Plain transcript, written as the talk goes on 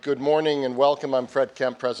Good morning and welcome. I'm Fred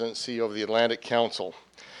Kemp, President and CEO of the Atlantic Council.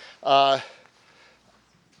 I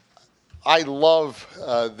love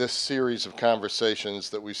this series of conversations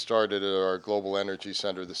that we started at our Global Energy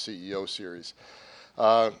Center, the CEO series.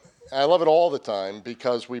 I love it all the time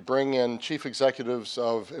because we bring in chief executives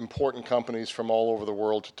of important companies from all over the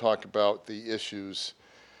world to talk about the issues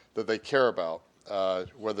that they care about,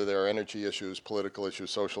 whether they're energy issues, political issues,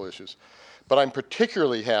 social issues. But I'm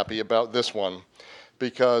particularly happy about this one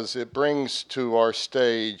because it brings to our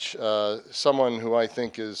stage someone who I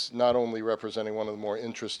think is not only representing one of the more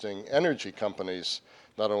interesting energy companies,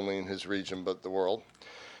 not only in his region but the world,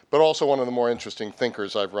 but also one of the more interesting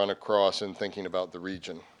thinkers I've run across in thinking about the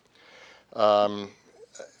region.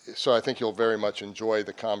 So I think you'll very much enjoy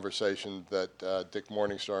the conversation that Dick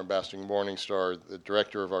Morningstar, Ambassador Morningstar, the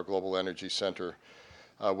director of our Global Energy Center,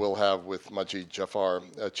 will have with Majid Jafar,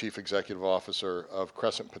 Chief Executive Officer of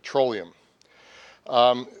Crescent Petroleum.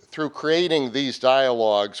 Through creating these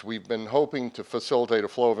dialogues, we've been hoping to facilitate a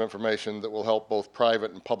flow of information that will help both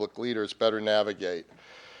private and public leaders better navigate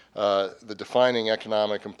the defining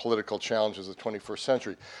economic and political challenges of the 21st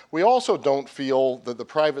century. We also don't feel that the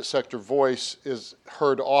private sector voice is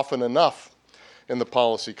heard often enough in the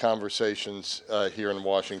policy conversations here in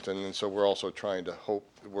Washington, and so we're also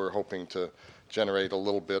hoping to generate a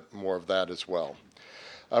little bit more of that as well.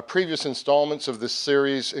 Previous installments of this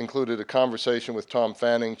series included a conversation with Tom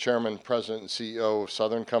Fanning, Chairman, President, and CEO of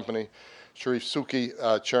Southern Company, Sharif Souki,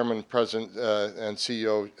 Chairman, President, and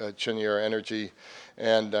CEO, Cheniere Energy,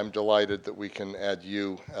 and I'm delighted that we can add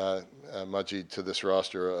you, Majid, to this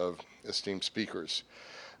roster of esteemed speakers.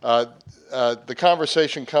 The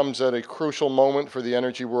conversation comes at a crucial moment for the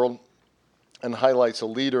energy world and highlights a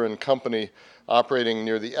leader and company operating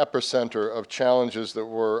near the epicenter of challenges that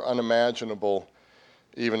were unimaginable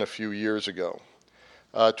even a few years ago.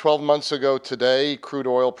 12 months ago today, crude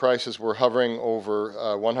oil prices were hovering over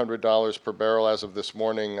 $100 per barrel. As of this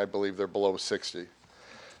morning, I believe they're below 60.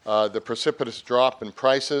 The precipitous drop in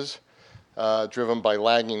prices, driven by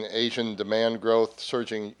lagging Asian demand growth,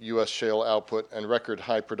 surging U.S. shale output, and record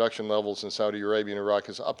high production levels in Saudi Arabia and Iraq,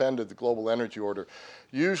 has upended the global energy order.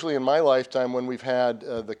 Usually in my lifetime, when we've had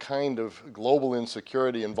the kind of global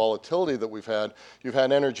insecurity and volatility that we've had, you've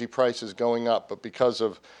had energy prices going up, but because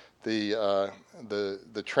of the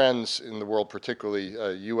trends in the world, particularly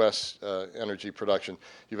U.S. energy production,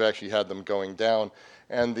 you've actually had them going down.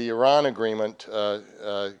 And the Iran agreement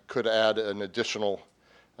could add an additional,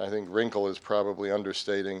 I think wrinkle is probably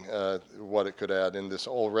understating what it could add in this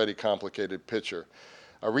already complicated picture.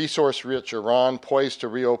 A resource-rich Iran poised to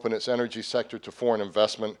reopen its energy sector to foreign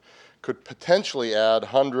investment could potentially add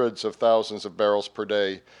hundreds of thousands of barrels per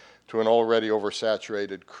day to an already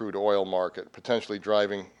oversaturated crude oil market, potentially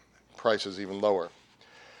driving prices even lower.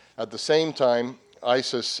 At the same time,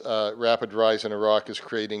 ISIS' rapid rise in Iraq is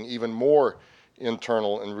creating even more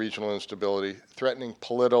internal and regional instability, threatening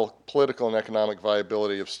political and economic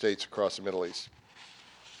viability of states across the Middle East.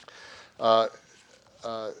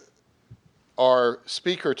 Our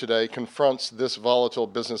speaker today confronts this volatile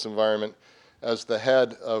business environment as the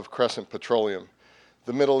head of Crescent Petroleum,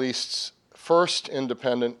 the Middle East's first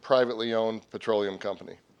independent, privately owned petroleum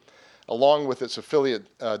company. Along with its affiliate,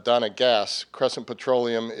 Dana Gas, Crescent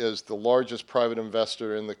Petroleum is the largest private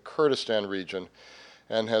investor in the Kurdistan region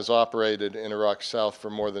and has operated in Iraq South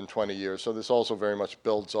for more than 20 years. So this also very much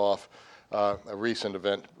builds off a recent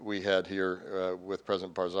event we had here with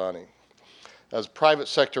President Barzani. As private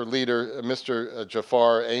sector leader, Mr.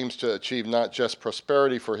 Jafar aims to achieve not just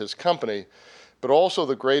prosperity for his company, but also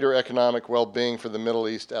the greater economic well-being for the Middle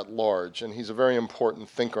East at large, and he's a very important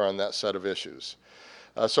thinker on that set of issues.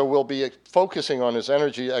 So we'll be focusing on his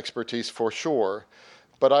energy expertise for sure,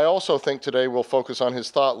 but I also think today we'll focus on his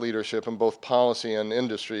thought leadership in both policy and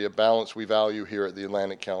industry, a balance we value here at the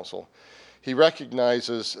Atlantic Council. He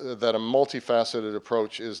recognizes that a multifaceted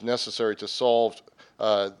approach is necessary to solve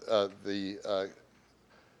the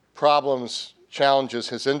problems, challenges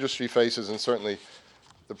his industry faces, and certainly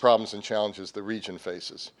the problems and challenges the region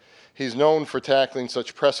faces. He's known for tackling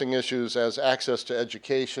such pressing issues as access to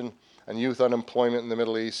education and youth unemployment in the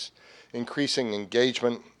Middle East, increasing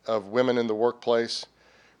engagement of women in the workplace,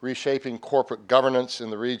 reshaping corporate governance in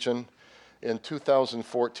the region. In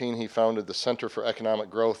 2014, he founded the Center for Economic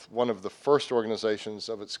Growth, one of the first organizations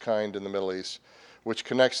of its kind in the Middle East, which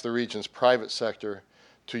connects the region's private sector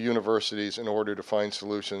to universities in order to find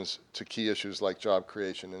solutions to key issues like job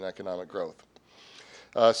creation and economic growth.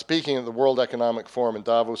 Speaking at the World Economic Forum in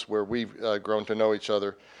Davos, where we've grown to know each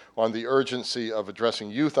other, on the urgency of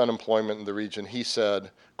addressing youth unemployment in the region, he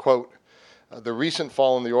said, quote, The recent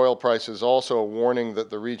fall in the oil price is also a warning that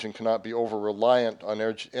the region cannot be over-reliant on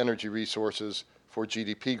energy resources for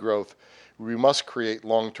GDP growth. We must create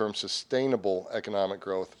long-term sustainable economic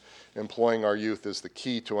growth. Employing our youth is the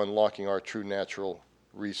key to unlocking our true natural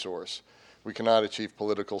resource. We cannot achieve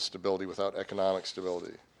political stability without economic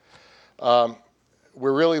stability.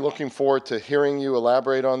 We're really looking forward to hearing you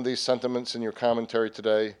elaborate on these sentiments in your commentary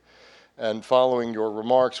today. And following your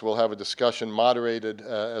remarks, we'll have a discussion moderated,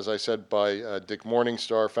 as I said, by Dick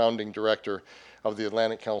Morningstar, founding director of the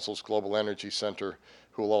Atlantic Council's Global Energy Center,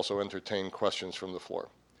 who will also entertain questions from the floor.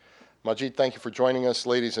 Majid, thank you for joining us.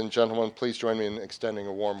 Ladies and gentlemen, please join me in extending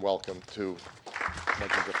a warm welcome to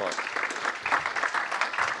Majid Jafar.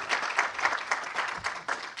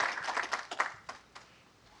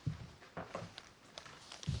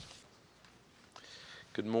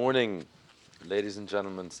 Good morning, ladies and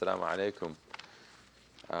gentlemen. Assalamu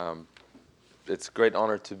alaikum. It's a great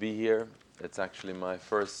honor to be here. It's actually my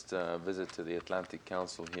first visit to the Atlantic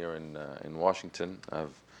Council here in Washington.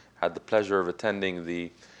 I've had the pleasure of attending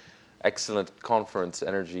the excellent conference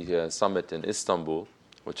Energy Summit in Istanbul,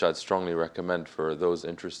 which I'd strongly recommend for those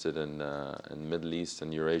interested in Middle East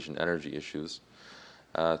and Eurasian energy issues.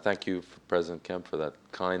 Thank you, President Kemp, for that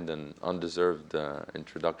kind and undeserved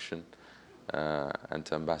introduction, and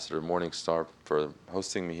to Ambassador Morningstar for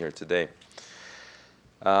hosting me here today.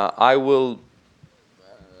 I will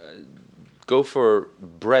go for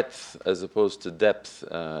breadth as opposed to depth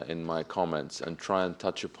in my comments and try and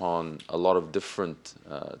touch upon a lot of different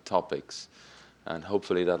topics, and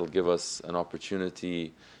hopefully that'll give us an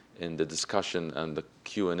opportunity in the discussion and the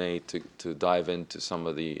Q&A to dive into some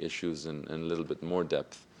of the issues in a little bit more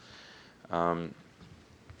depth.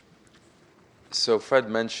 So Fred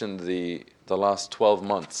mentioned the last 12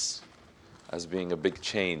 months as being a big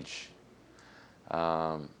change.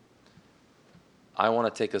 I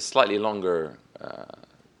want to take a slightly longer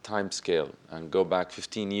time scale and go back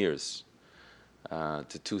 15 years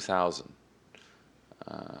to 2000.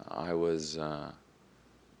 I was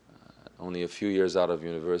only a few years out of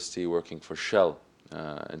university working for Shell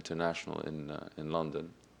International in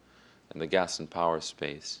London in the gas and power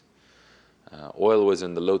space. Oil was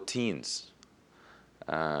in the low teens.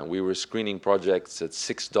 We were screening projects at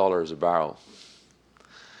 $6 a barrel.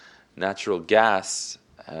 Natural gas,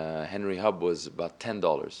 Henry Hub was about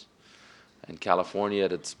 $10. In California,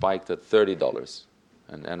 it had spiked at $30,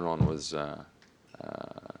 and Enron was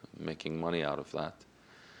making money out of that.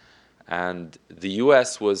 And the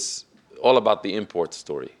U.S. was all about the import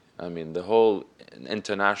story. I mean, the whole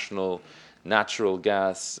international natural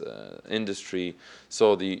gas industry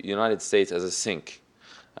saw the United States as a sink,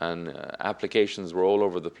 and applications were all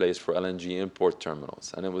over the place for LNG import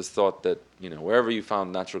terminals. And it was thought that, wherever you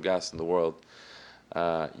found natural gas in the world,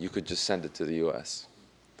 you could just send it to the U.S.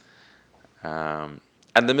 And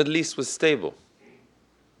the Middle East was stable,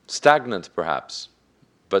 stagnant perhaps,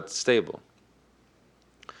 but stable.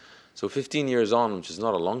 So 15 years on, which is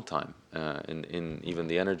not a long time in even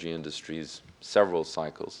the energy industry's several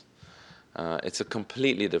cycles, it's a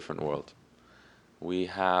completely different world. We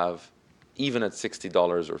have, even at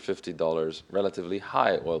 $60 or $50, relatively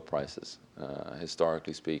high oil prices,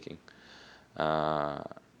 historically speaking.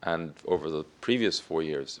 And over the previous 4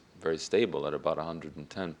 years, very stable at about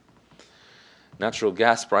 110. Natural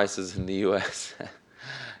gas prices in the U.S.,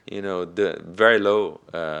 very low,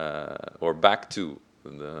 or back to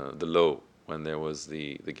the low when there was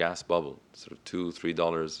the gas bubble, sort of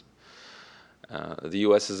 $2-3. The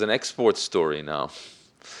U.S. is an export story now.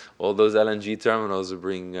 All those LNG terminals are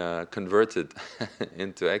being converted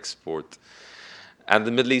into export. And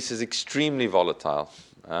the Middle East is extremely volatile.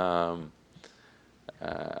 A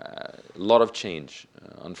lot of change.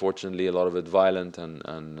 Unfortunately, a lot of it violent and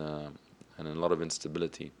a lot of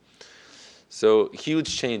instability. So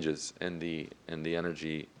huge changes in the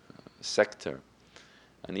energy sector.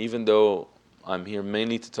 And even though I'm here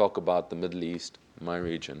mainly to talk about the Middle East, my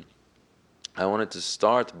region, I wanted to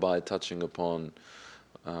start by touching upon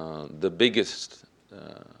the biggest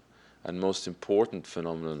and most important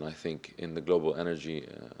phenomenon, I think, in the global energy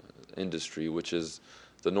industry, which is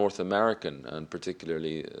the North American, and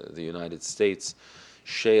particularly the United States,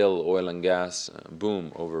 shale oil and gas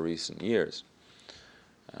boom over recent years.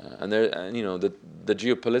 And the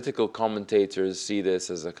geopolitical commentators see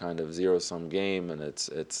this as a kind of zero-sum game, and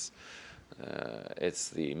it's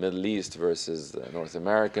the Middle East versus the North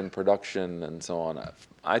American production and so on.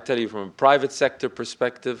 I tell you, from a private sector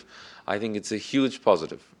perspective, I think it's a huge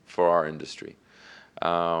positive for our industry.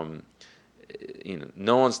 No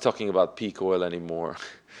one's talking about peak oil anymore.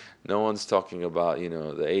 No one's talking about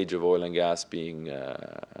the age of oil and gas being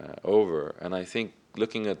over. And I think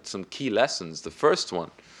looking at some key lessons. The first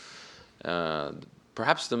one,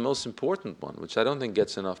 perhaps the most important one, which I don't think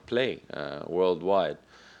gets enough play worldwide,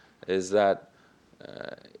 is that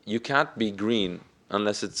you can't be green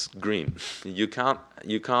unless it's green. You can't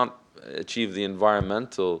achieve the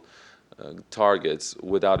environmental targets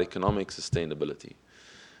without economic sustainability.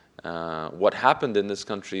 What happened in this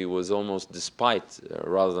country was almost despite,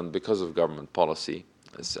 rather than because of government policy,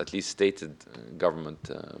 at least stated government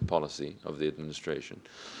policy of the administration.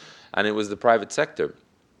 And it was the private sector.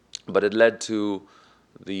 But it led to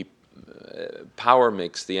the power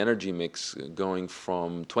mix, the energy mix, going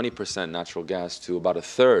from 20% natural gas to about a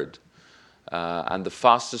third. And the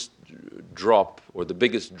fastest drop, or the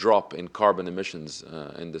biggest drop in carbon emissions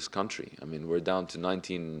in this country. I mean, we're down to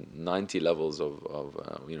 1990 levels of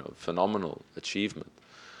phenomenal achievement.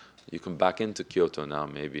 You can back into Kyoto now,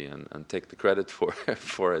 maybe, and take the credit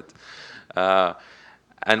for it.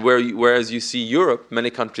 And whereas you see Europe, many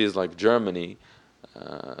countries like Germany,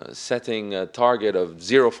 setting a target of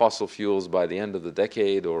 0 fossil fuels by the end of the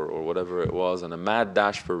decade, or whatever it was, and a mad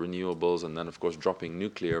dash for renewables, and then, of course, dropping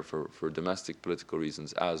nuclear for domestic political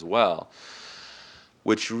reasons as well,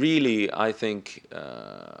 which really, I think,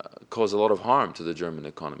 caused a lot of harm to the German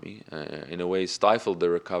economy, in a way stifled the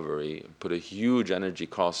recovery, put a huge energy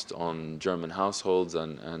cost on German households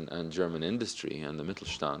and German industry and the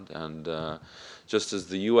Mittelstand. And just as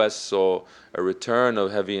the US saw a return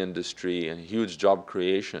of heavy industry and huge job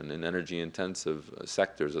creation in energy-intensive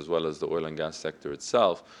sectors, as well as the oil and gas sector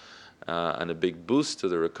itself, and a big boost to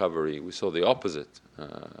the recovery, we saw the opposite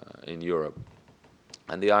in Europe.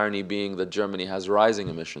 And the irony being that Germany has rising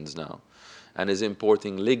emissions now and is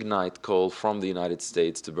importing lignite coal from the United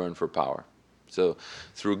States to burn for power. So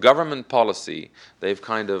through government policy, they've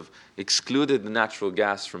kind of excluded the natural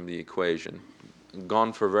gas from the equation,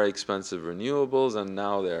 gone for very expensive renewables, and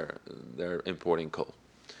now they're importing coal.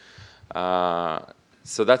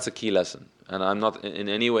 So that's a key lesson. And I'm not in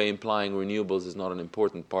any way implying renewables is not an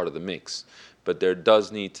important part of the mix, but there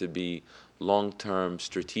does need to be long-term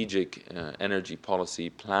strategic energy policy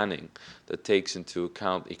planning that takes into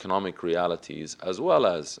account economic realities as well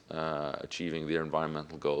as achieving their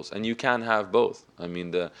environmental goals. And you can have both. I mean,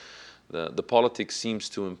 the politics seems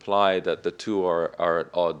to imply that the two are at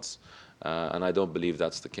odds, and I don't believe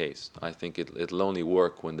that's the case. I think it'll only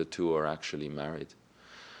work when the two are actually married.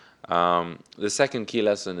 The second key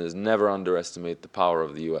lesson is never underestimate the power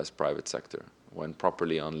of the US private sector when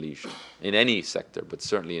properly unleashed, in any sector, but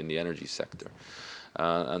certainly in the energy sector.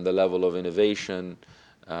 And the level of innovation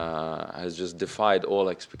has just defied all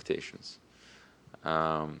expectations.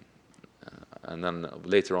 And then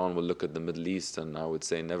later on we'll look at the Middle East, and I would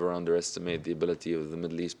say never underestimate the ability of the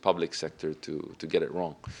Middle East public sector to get it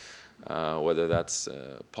wrong, whether that's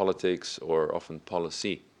politics or often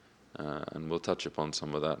policy. And we'll touch upon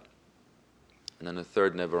some of that. And then a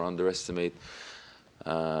third, never underestimate,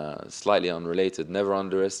 slightly unrelated, never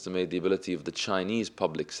underestimate the ability of the Chinese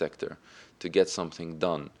public sector to get something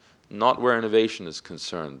done, not where innovation is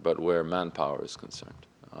concerned, but where manpower is concerned.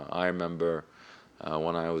 I remember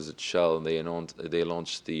when I was at Shell, they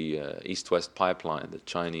launched the East-West pipeline, the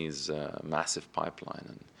Chinese massive pipeline,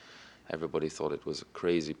 and everybody thought it was a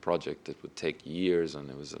crazy project that would take years, and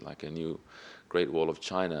it was like a new Great Wall of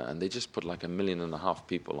China, and they just put like 1.5 million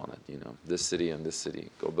people on it. This city and this city,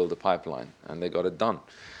 go build a pipeline, and they got it done.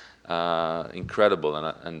 Incredible,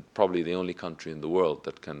 and probably the only country in the world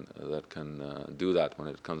that can do that when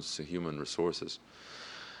it comes to human resources.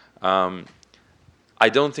 I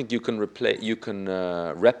don't think you can replicate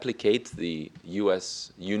the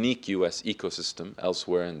unique U.S. ecosystem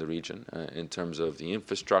elsewhere in the region in terms of the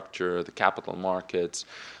infrastructure, the capital markets,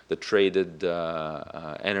 the traded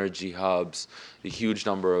energy hubs, the huge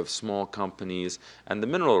number of small companies, and the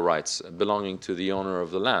mineral rights belonging to the owner of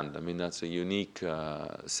the land. I mean, that's a unique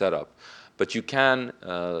setup. But you can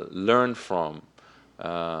learn from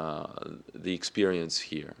the experience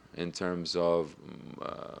here in terms of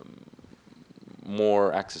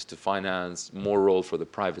more access to finance, more role for the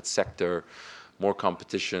private sector, more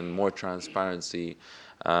competition, more transparency.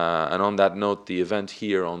 And on that note, the event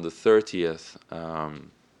here on the 30th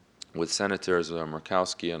with Senators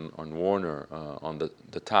Murkowski and Warner on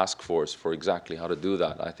the task force for exactly how to do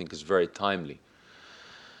that, I think is very timely.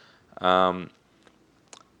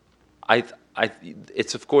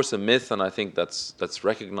 It's of course a myth, and I think that's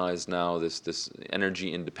recognized now, this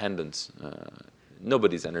energy independence.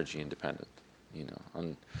 Nobody's energy independent.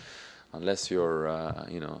 Unless you're,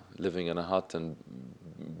 living in a hut and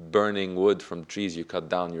burning wood from trees you cut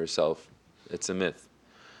down yourself, it's a myth.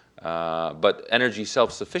 But energy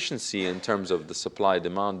self-sufficiency in terms of the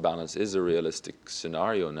supply-demand balance is a realistic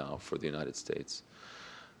scenario now for the United States.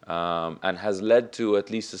 and has led to at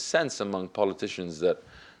least a sense among politicians that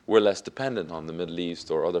we're less dependent on the Middle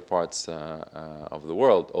East or other parts of the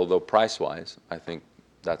world, although price-wise, I think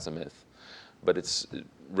that's a myth. But it's,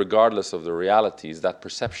 regardless of the realities, that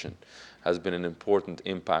perception has been an important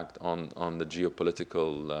impact on the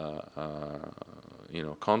geopolitical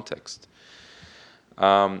context.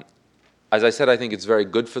 As I said, I think it's very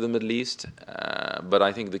good for the Middle East, but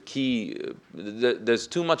I think the key, there's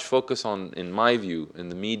too much focus on, in my view, in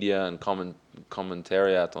the media and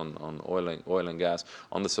commentariat on oil and gas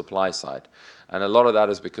on the supply side. And a lot of that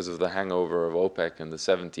is because of the hangover of OPEC in the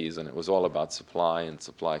 70s, and it was all about supply and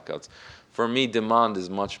supply cuts. For me, demand is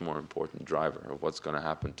much more important driver of what's going to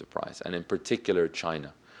happen to price, and in particular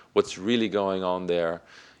China. What's really going on there?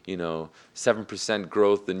 7%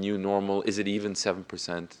 growth, the new normal. Is it even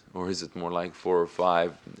 7%, or is it more like 4 or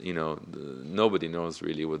 5? Nobody knows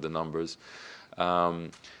really with the numbers.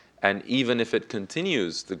 And even if it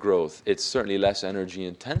continues the growth, it's certainly less energy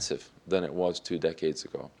intensive than it was 2 decades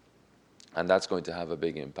ago. And that's going to have a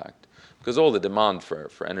big impact, because all the demand for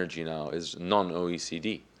energy now is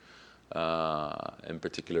non-OECD, in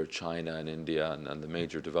particular China and India and the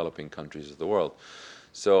major developing countries of the world.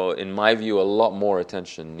 So in my view, a lot more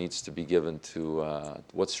attention needs to be given to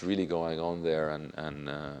what's really going on there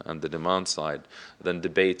and the demand side than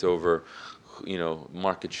debate over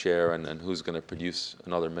market share and who's going to produce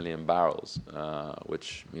another 1 million barrels,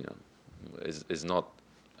 which is not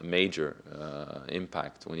a major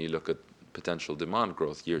impact when you look at potential demand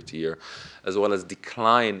growth year to year, as well as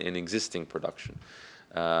decline in existing production.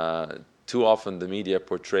 Too often the media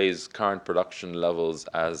portrays current production levels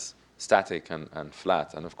as static and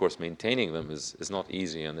flat, and of course maintaining them is not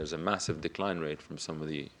easy, and there's a massive decline rate from some of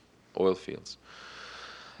the oil fields.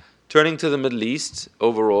 Turning to the Middle East,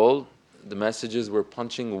 overall, the message is we're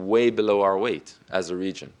punching way below our weight as a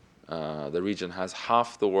region. The region has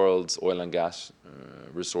half the world's oil and gas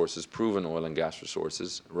resources, proven oil and gas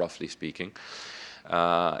resources, roughly speaking.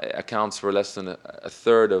 Accounts for less than a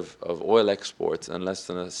third of oil exports and less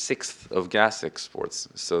than a sixth of gas exports.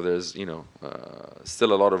 So there's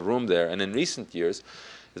still a lot of room there. And in recent years,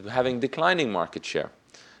 it's having declining market share.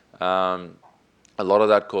 A lot of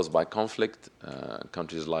that caused by conflict.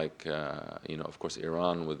 Countries like, of course,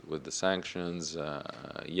 Iran with the sanctions,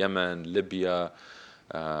 Yemen, Libya,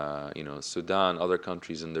 Sudan, other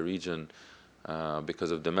countries in the region.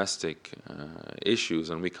 Because of domestic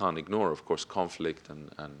issues, and we can't ignore, of course, conflict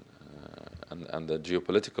and the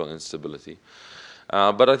geopolitical instability.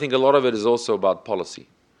 But I think a lot of it is also about policy.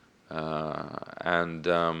 And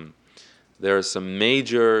there are some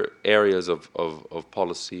major areas of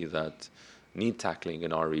policy that need tackling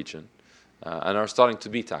in our region and are starting to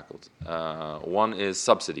be tackled. One is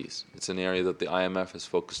subsidies. It's an area that the IMF has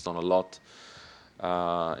focused on a lot.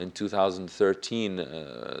 In 2013,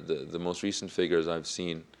 the most recent figures I've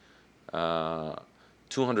seen,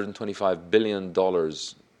 $225 billion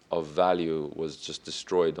of value was just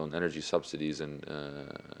destroyed on energy subsidies in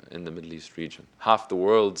the Middle East region. Half the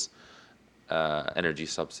world's energy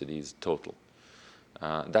subsidies total.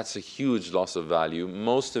 That's a huge loss of value.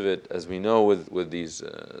 Most of it, as we know with these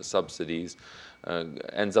subsidies,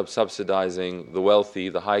 ends up subsidizing the wealthy,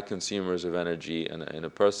 the high consumers of energy, and in a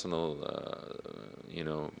personal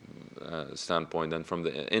standpoint, and from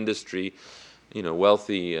the industry,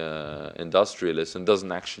 wealthy industrialists, and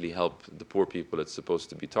doesn't actually help the poor people it's supposed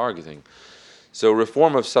to be targeting. So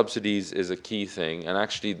reform of subsidies is a key thing, and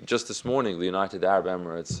actually just this morning the United Arab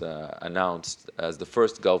Emirates announced, as the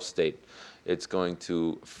first Gulf state, it's going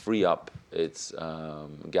to free up its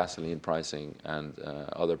gasoline pricing and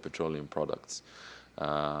other petroleum products.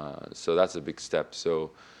 So that's a big step.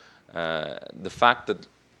 So the fact that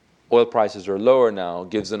oil prices are lower now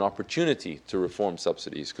gives an opportunity to reform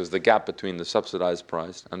subsidies, because the gap between the subsidized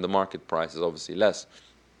price and the market price is obviously less.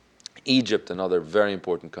 Egypt, another very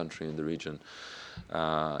important country in the region,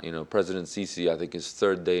 President Sisi, I think his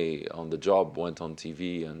 3rd day on the job, went on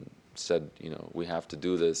TV and said, we have to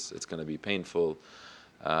do this, it's going to be painful.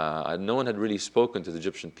 No one had really spoken to the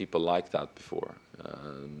Egyptian people like that before.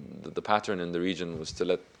 The pattern in the region was to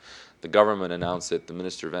let the government announce it, the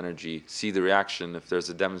Minister of Energy, see the reaction. If there's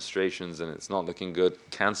a demonstrations and it's not looking good,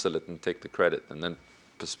 cancel it and take the credit, and then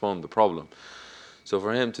postpone the problem. So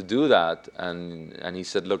for him to do that, and he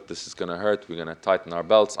said, look, this is going to hurt, we're going to tighten our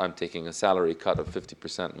belts, I'm taking a salary cut of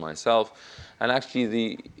 50% myself. And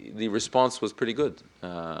actually the response was pretty good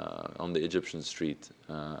on the Egyptian street.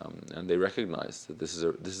 And they recognized that this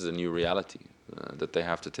is a new reality that they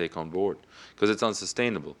have to take on board, because it's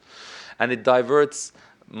unsustainable. And it diverts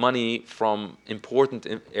money from important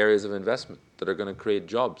areas of investment that are going to create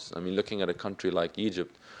jobs. I mean, looking at a country like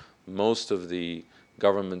Egypt, most of the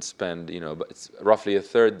governments spend, but it's roughly a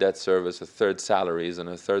third debt service, a third salaries, and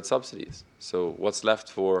a third subsidies. So what's left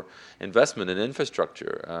for investment in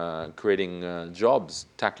infrastructure, creating jobs,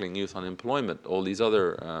 tackling youth unemployment, all these other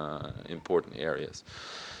important areas.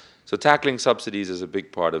 So tackling subsidies is a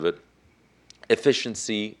big part of it.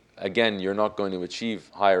 Efficiency, again, you're not going to achieve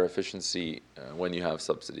higher efficiency when you have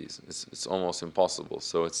subsidies. It's almost impossible.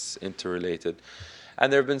 So it's interrelated.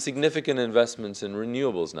 And there have been significant investments in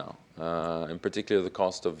renewables now. In particular, the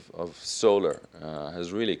cost of solar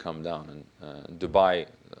has really come down. And Dubai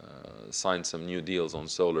signed some new deals on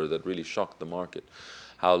solar that really shocked the market,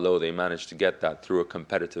 how low they managed to get that through a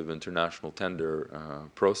competitive international tender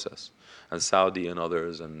process. And Saudi and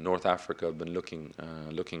others and North Africa have been looking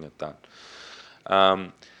at that.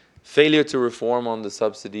 Failure to reform on the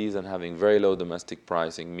subsidies and having very low domestic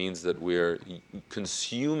pricing means that we're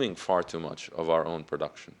consuming far too much of our own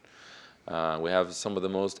production. We have some of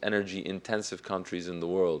the most energy-intensive countries in the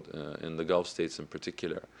world, in the Gulf states in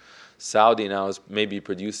particular. Saudi now is maybe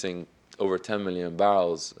producing over 10 million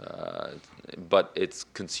barrels, but it's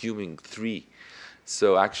consuming 3.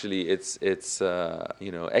 So actually, its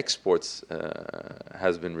exports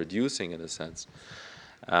has been reducing in a sense.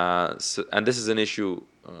 And this is an issue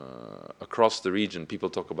across the region. People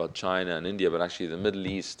talk about China and India, but actually the Middle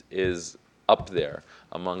East is up there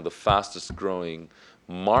among the fastest growing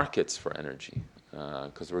markets for energy,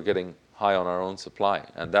 because we're getting high on our own supply.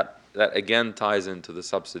 And that again ties into the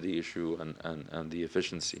subsidy issue and the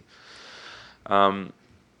efficiency. The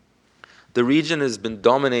region has been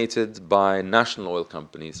dominated by national oil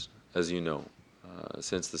companies, as you know,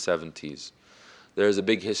 since the 70s. There's a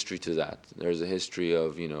big history to that. There's a history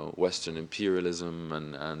of Western imperialism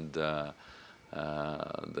and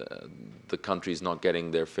the countries not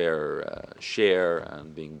getting their fair share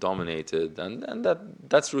and being dominated, and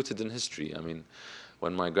that's rooted in history. I mean,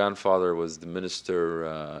 when my grandfather was the minister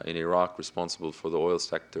in Iraq responsible for the oil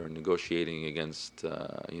sector, negotiating against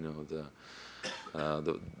the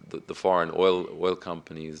foreign oil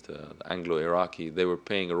companies, the Anglo-Iraqi, they were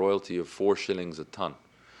paying a royalty of 4 shillings a ton.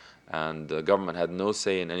 And the government had no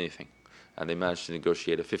say in anything. And they managed to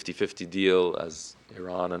negotiate a 50-50 deal, as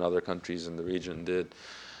Iran and other countries in the region did.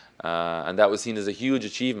 And that was seen as a huge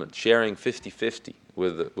achievement, sharing 50-50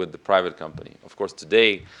 with the private company. Of course,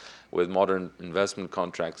 today, with modern investment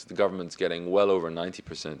contracts, the government's getting well over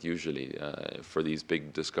 90% usually for these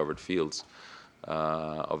big discovered fields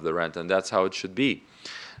of the rent. And that's how it should be.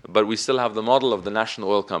 But we still have the model of the national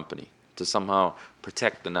oil company to somehow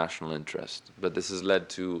protect the national interest. But this has led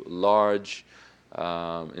to large,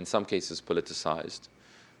 in some cases politicized,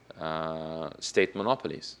 state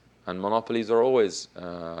monopolies. And monopolies are always,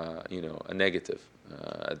 a negative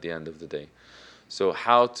at the end of the day. So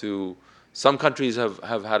some countries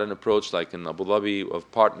have had an approach, like in Abu Dhabi,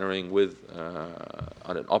 of partnering with,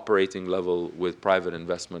 on an operating level, with private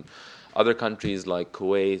investment. Other countries like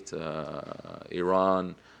Kuwait,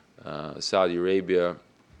 Iran, Saudi Arabia,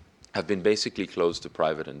 have been basically closed to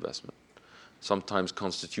private investment, sometimes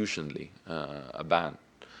constitutionally a ban.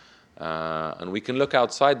 And we can look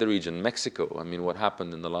outside the region, Mexico. I mean, what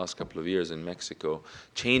happened in the last couple of years in Mexico,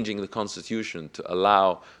 changing the constitution to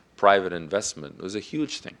allow private investment, was a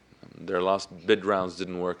huge thing. Their last bid rounds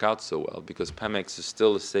didn't work out so well because Pemex is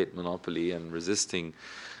still a state monopoly and resisting,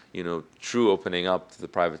 true opening up to the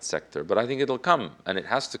private sector. But I think it'll come, and it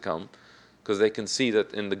has to come, because they can see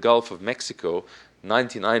that in the Gulf of Mexico,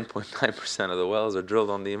 99.9% of the wells are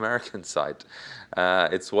drilled on the American side.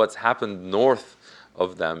 It's what's happened north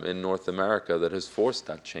of them in North America that has forced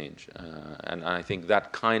that change. And I think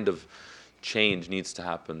that kind of change needs to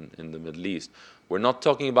happen in the Middle East. We're not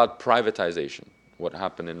talking about privatization, what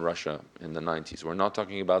happened in Russia in the 90s. We're not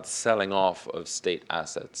talking about selling off of state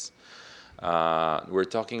assets. We're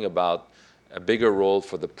talking about a bigger role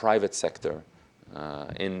for the private sector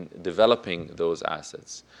in developing those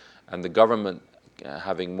assets. And the government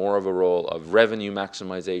having more of a role of revenue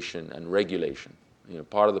maximization and regulation.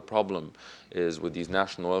 Part of the problem is with these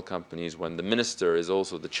national oil companies, when the minister is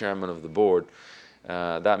also the chairman of the board,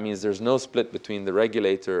 that means there's no split between the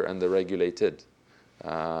regulator and the regulated.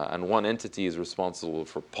 And one entity is responsible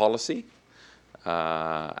for policy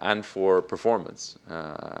and for performance.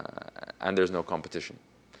 And there's no competition.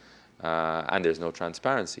 And there's no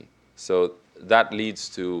transparency. So that leads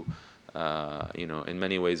to, in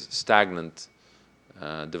many ways, stagnant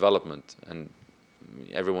development. And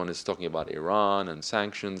everyone is talking about Iran and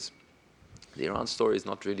sanctions. The Iran story is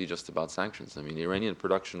not really just about sanctions. I mean, Iranian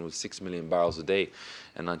production was 6 million barrels a day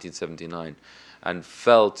in 1979 and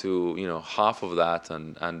fell to, half of that.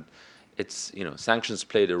 And it's, sanctions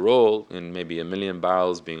played a role in maybe 1 million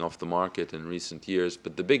barrels being off the market in recent years,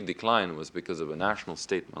 but the big decline was because of a national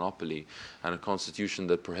state monopoly and a constitution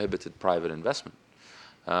that prohibited private investment.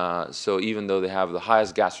 So even though they have the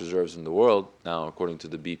highest gas reserves in the world now, according to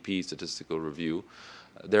the BP statistical review,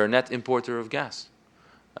 they're a net importer of gas.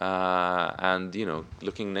 And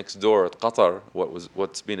looking next door at Qatar,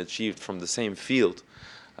 what's been achieved from the same field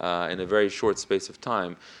in a very short space of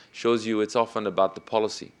time shows you it's often about the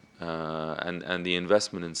policy and the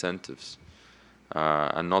investment incentives,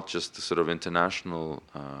 and not just the sort of international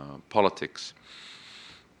politics.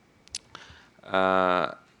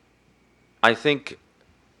 I think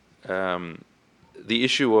the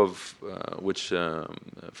issue of which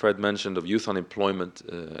Fred mentioned of youth unemployment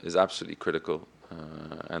is absolutely critical,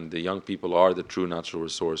 and the young people are the true natural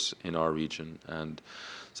resource in our region. And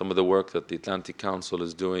some of the work that the Atlantic Council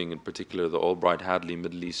is doing, in particular the Albright-Hadley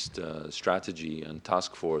Middle East strategy and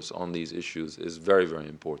task force on these issues, is very, very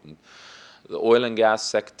important. The oil and gas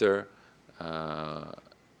sector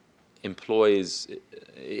employs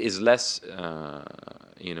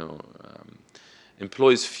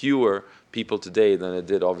fewer people today than it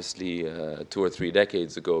did obviously 2 or 3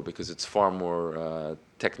 decades ago, because it's far more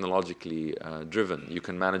technologically driven. You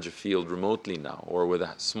can manage a field remotely now, or with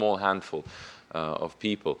a small handful of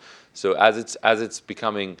people. So as it's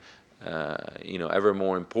becoming ever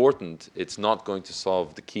more important, it's not going to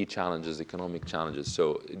solve the key challenges, economic challenges.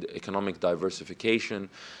 So economic diversification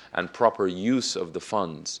and proper use of the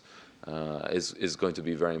funds is going to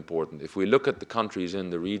be very important. If we look at the countries in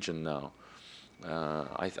the region now,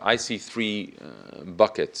 I see 3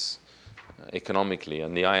 buckets economically,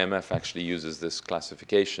 and the IMF actually uses this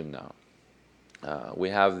classification now. We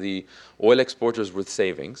have the oil exporters with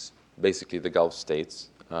savings, basically the Gulf states,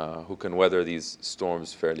 who can weather these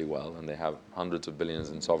storms fairly well, and they have hundreds of billions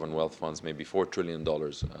in sovereign wealth funds, maybe $4 trillion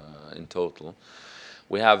in total.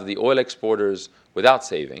 We have the oil exporters without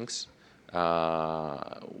savings,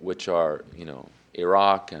 which are,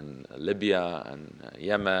 Iraq and Libya and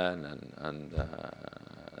Yemen,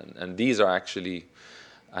 and these are actually,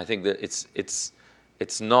 I think that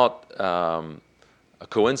it's not a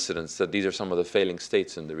coincidence that these are some of the failing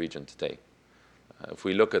states in the region today. If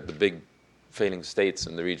we look at the big failing states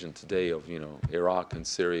in the region today of Iraq and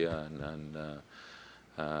Syria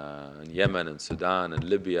and Yemen and Sudan and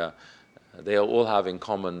Libya, they all have in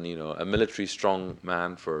common a military strong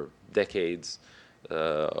man for decades,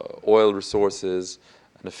 oil resources,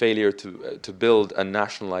 and a failure to build a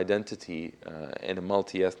national identity in a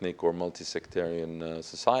multi-ethnic or multi-sectarian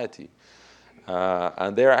society.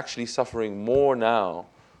 And they're actually suffering more now,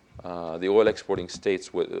 the oil exporting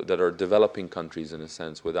states that are developing countries in a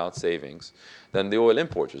sense without savings, than the oil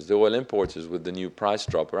importers. The oil importers with the new price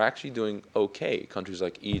drop are actually doing okay. Countries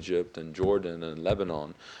like Egypt and Jordan and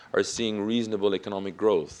Lebanon are seeing reasonable economic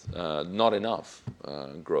growth, not enough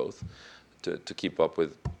growth to keep up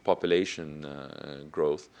with population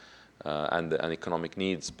growth and economic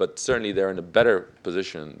needs, but certainly they're in a better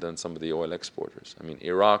position than some of the oil exporters. I mean,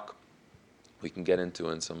 Iraq, we can get into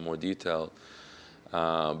in some more detail,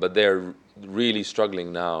 but they're really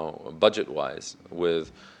struggling now budget-wise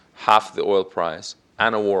with half the oil price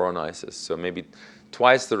and a war on ISIS. So maybe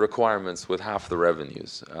twice the requirements with half the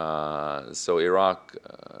revenues. So Iraq,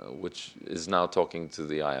 which is now talking to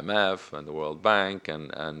the IMF and the World Bank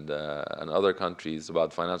and other countries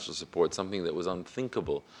about financial support, something that was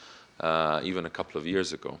unthinkable even a couple of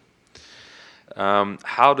years ago.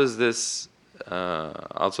 How does this,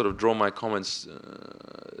 I'll sort of draw my comments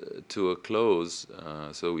to a close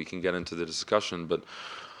so we can get into the discussion, but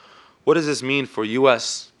what does this mean for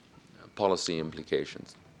U.S. policy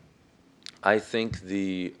implications? I think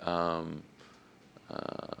the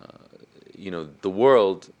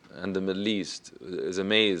world and the Middle East is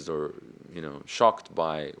amazed or shocked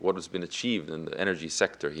by what has been achieved in the energy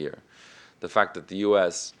sector here. The fact that the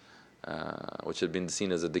U.S., which had been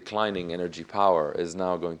seen as a declining energy power, is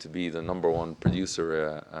now going to be the #1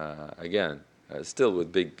 producer again, still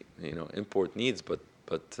with big import needs, but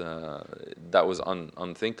that was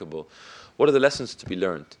unthinkable. What are the lessons to be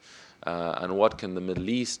learned? And what can the Middle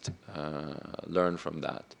East learn from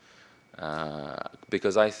that?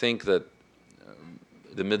 Because I think that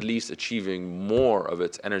the Middle East achieving more of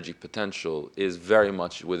its energy potential is very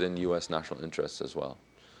much within U.S. national interests as well.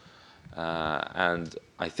 And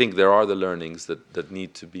I think there are the learnings that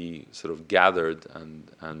need to be sort of gathered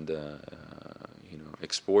and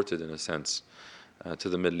exported in a sense to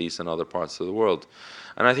the Middle East and other parts of the world.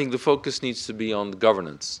 And I think the focus needs to be on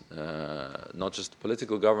governance, not just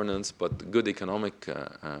political governance, but good economic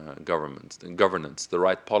governance, the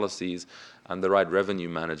right policies and the right revenue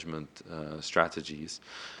management strategies,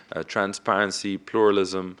 transparency,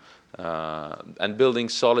 pluralism, and building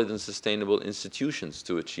solid and sustainable institutions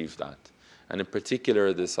to achieve that. And in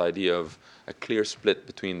particular, this idea of a clear split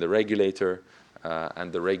between the regulator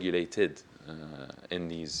and the regulated in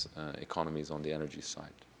these economies on the energy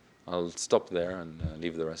side. I'll stop there and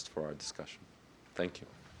leave the rest for our discussion. Thank you.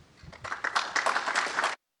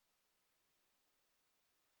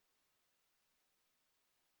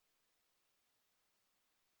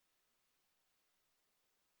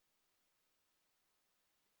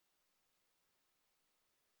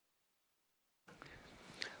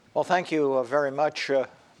 Well, thank you very much,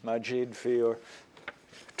 Majid, for your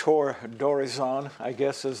tour d'horizon, I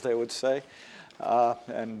guess, as they would say.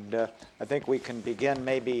 And I think we can begin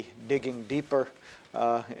maybe digging deeper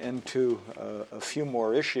into a few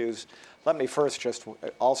more issues. Let me first just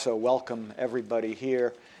also welcome everybody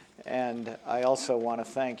here. And I also want to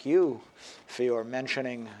thank you for your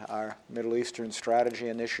mentioning our Middle Eastern Strategy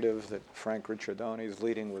Initiative that Frank Ricciardone is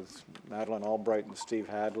leading with Madeleine Albright and Steve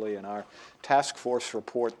Hadley, and our task force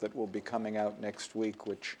report that will be coming out next week,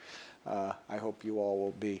 which I hope you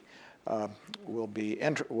all will be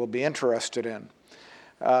interested in.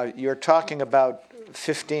 You're talking about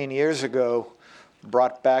 15 years ago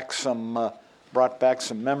brought back some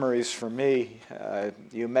memories for me.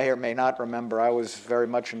 You may or may not remember, I was very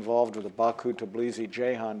much involved with the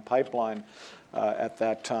Baku-Tbilisi-Ceyhan pipeline at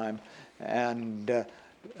that time. And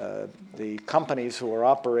the companies who were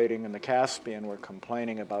operating in the Caspian were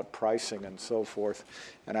complaining about pricing and so forth.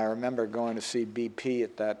 And I remember going to see BP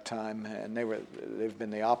at that time, and they've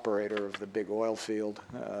been the operator of the big oil field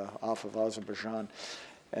off of Azerbaijan.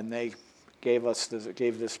 And they gave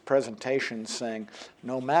this presentation saying,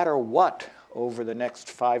 no matter what, over the next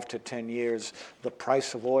 5 to 10 years, the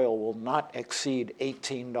price of oil will not exceed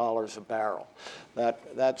 $18 a barrel.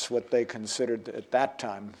 That's what they considered at that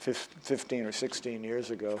time, 15 or 16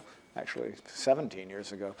 years ago, actually 17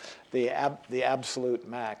 years ago, the absolute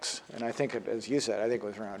max. And I think, as you said, I think it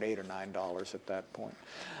was around $8 or $9 at that point.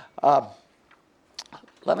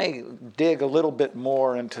 Let me dig a little bit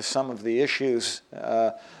more into some of the issues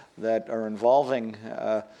that are involving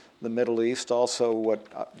the Middle East, also what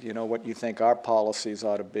you think our policies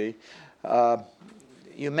ought to be.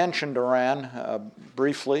 You mentioned Iran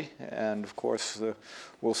briefly, and of course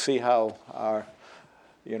we'll see how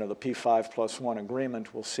the P5+1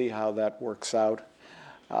 agreement, we'll see how that works out.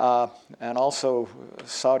 And also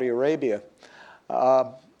Saudi Arabia.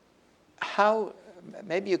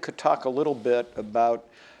 Maybe you could talk a little bit about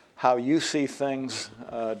how you see things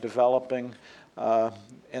developing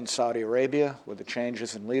in Saudi Arabia with the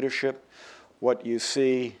changes in leadership, what you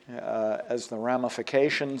see as the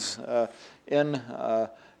ramifications in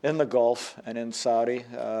the Gulf and in Saudi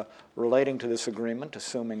relating to this agreement,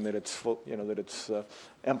 assuming that it's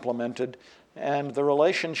implemented, and the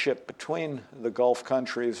relationship between the Gulf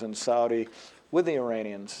countries and Saudi with the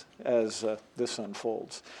Iranians as this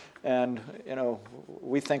unfolds. And,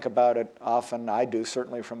 we think about it often, I do,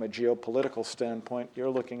 certainly from a geopolitical standpoint. You're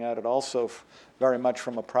looking at it also very much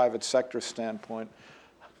from a private sector standpoint.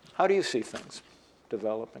 How do you see things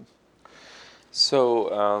developing?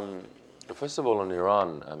 So, first of all, on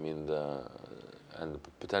Iran, and the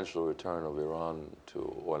potential return of Iran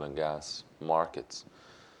to oil and gas markets.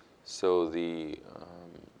 So the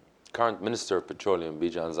current Minister of Petroleum,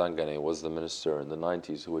 Bijan Zanganeh, was the minister in the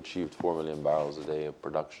 90s who achieved 4 million barrels a day of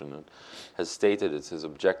production and has stated it's his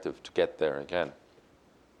objective to get there again.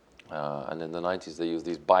 And in the 90s, they used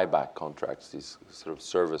these buyback contracts, these sort of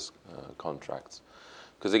service contracts.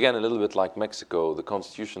 Because again, a little bit like Mexico, the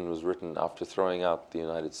Constitution was written after throwing out the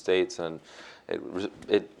United States, and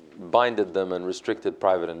it binded them and restricted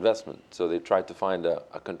private investment. So they tried to find a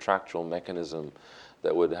contractual mechanism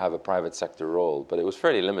that would have a private sector role, but it was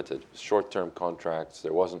fairly limited. Short-term contracts,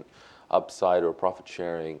 there wasn't upside or profit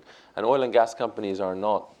sharing. And oil and gas companies are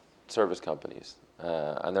not service companies,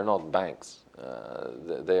 and they're not banks.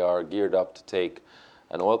 They are geared up to take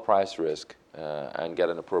an oil price risk and get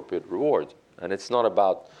an appropriate reward. And it's not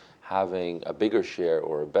about having a bigger share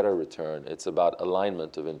or a better return. It's about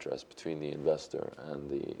alignment of interest between the investor and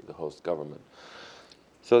the host government.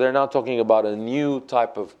 So they're now talking about a new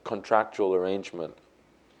type of contractual arrangement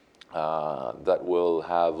that will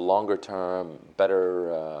have longer term,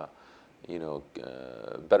 better,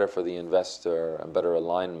 better for the investor and better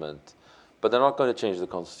alignment. But they're not going to change the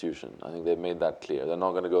Constitution. I think they've made that clear. They're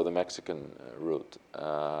not going to go the Mexican route.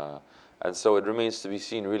 And so it remains to be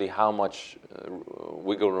seen really how much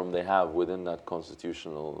wiggle room they have within that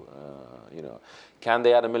constitutional, Can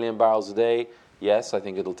they add 1 million barrels a day? Yes, I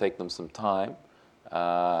think it'll take them some time.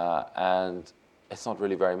 And it's not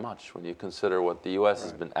really very much when you consider what the U.S.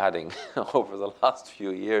 has been adding over the last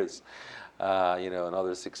few years.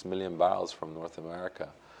 Another 6 million barrels from North America.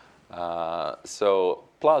 So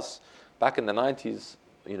plus, back in the 90s,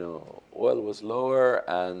 oil was lower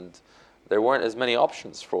and there weren't as many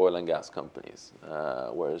options for oil and gas companies.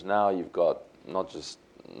 Whereas now you've got not just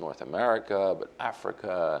North America, but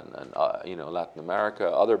Africa and Latin America,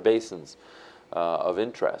 other basins of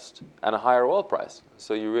interest, and a higher oil price.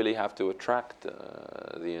 So you really have to attract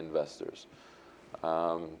the investors.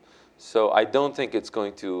 So I don't think it's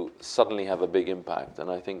going to suddenly have a big impact. And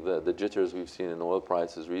I think the jitters we've seen in oil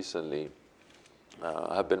prices recently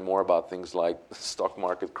have been more about things like the stock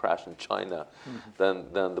market crash in China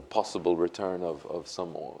than the possible return of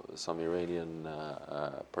some Iranian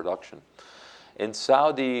production. In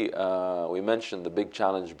Saudi, we mentioned the big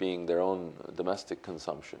challenge being their own domestic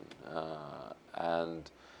consumption. And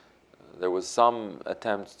there was some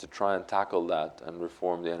attempts to try and tackle that and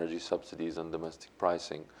reform the energy subsidies and domestic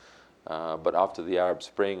pricing. But after the Arab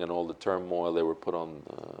Spring and all the turmoil, they were put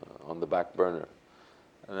on the back burner.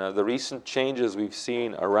 The recent changes we've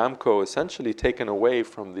seen, Aramco essentially taken away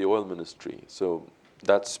from the oil ministry. So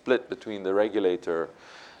that split between the regulator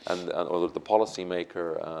or the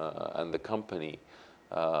policymaker and the company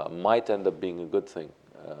might end up being a good thing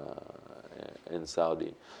in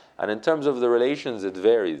Saudi. And in terms of the relations, it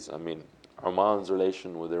varies. I mean, Oman's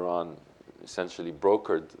relation with Iran essentially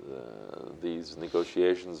brokered these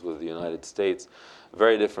negotiations with the United States,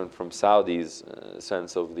 very different from Saudi's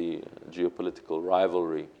sense of the geopolitical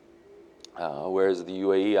rivalry. Whereas the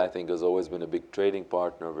UAE, I think, has always been a big trading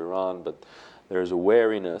partner of Iran, but there's a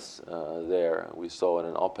wariness there. We saw in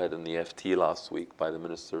an op-ed in the FT last week by the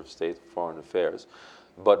Minister of State for Foreign Affairs,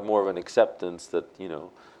 but more of an acceptance that,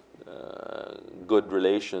 good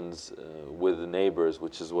relations with the neighbors,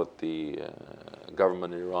 which is what the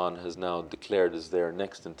government in Iran has now declared as their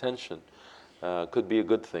next intention, could be a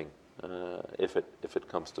good thing if it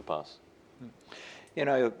comes to pass.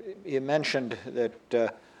 You mentioned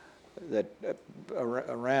that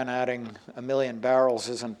Iran adding 1 million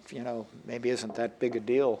barrels maybe isn't that big a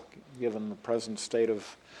deal given the present state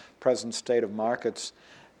of markets.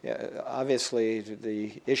 Obviously,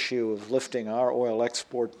 the issue of lifting our oil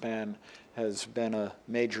export ban has been a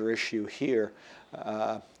major issue here,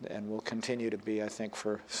 and will continue to be, I think,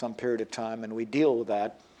 for some period of time. And we deal with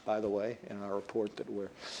that, by the way, in our report that we're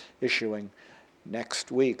issuing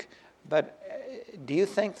next week. But do you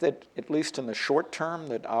think that, at least in the short term,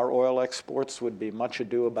 that our oil exports would be much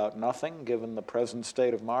ado about nothing, given the present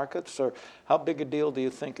state of markets? Or how big a deal do you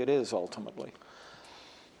think it is, ultimately?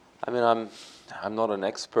 I mean, I'm not an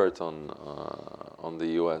expert on the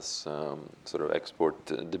U.S. Sort of export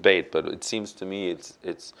debate, but it seems to me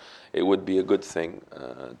it would be a good thing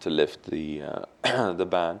to lift the the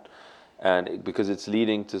ban, and because it's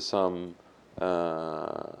leading to some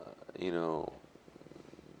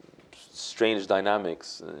strange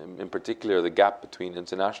dynamics. In particular, the gap between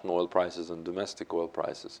international oil prices and domestic oil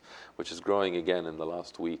prices, which is growing again in the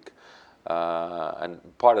last week. And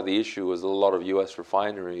part of the issue is a lot of U.S.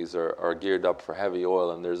 refineries are geared up for heavy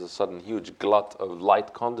oil, and there's a sudden huge glut of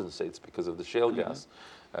light condensates because of the shale gas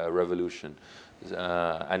revolution.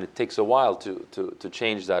 And it takes a while to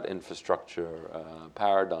change that infrastructure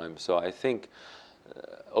paradigm. So I think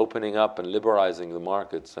opening up and liberalizing the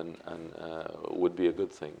markets would be a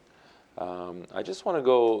good thing. I just want to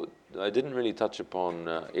go, I didn't really touch upon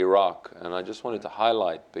Iraq, and I just wanted to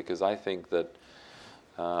highlight, because I think that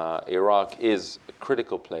Iraq is a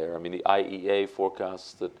critical player. I mean, the IEA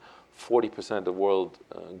forecasts that 40% of world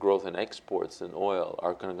growth in exports in oil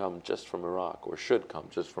are going to come just from Iraq, or should come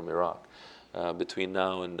just from Iraq, between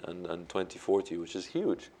now and 2040, which is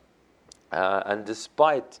huge. And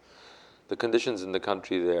despite the conditions in the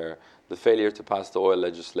country there, the failure to pass the oil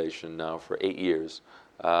legislation now for 8 years,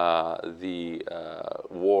 the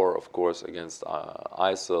war, of course, against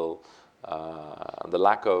ISIL, the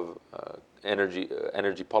lack of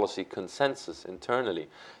energy policy consensus internally.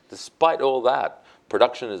 Despite all that,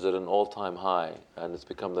 production is at an all-time high, and it's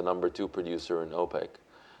become the #2 producer in OPEC.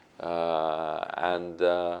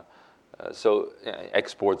 So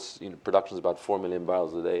exports, production is about 4 million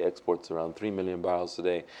barrels a day, exports around 3 million barrels a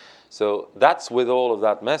day. So that's with all of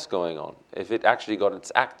that mess going on. If it actually got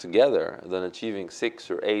its act together, then achieving 6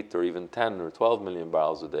 or 8 or even 10 or 12 million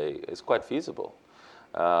barrels a day is quite feasible.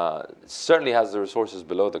 It certainly has the resources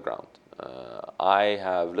below the ground. I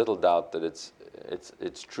have little doubt that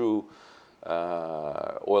its true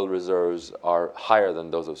oil reserves are higher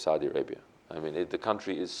than those of Saudi Arabia. I mean, the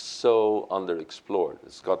country is so underexplored.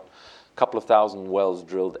 It's got a couple of thousand wells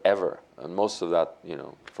drilled ever, and most of that, you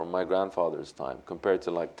know, from my grandfather's time, compared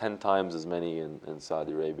to like 10 times as many in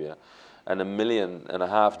Saudi Arabia, and 1.5 million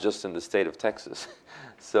just in the state of Texas.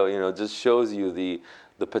 So, you know, it just shows you the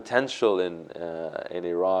potential in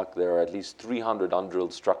Iraq. There are at least 300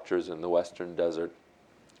 undrilled structures in the Western Desert,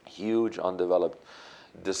 huge undeveloped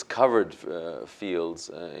discovered fields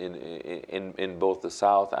in both the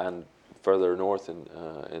south and further north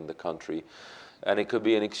in the country, and it could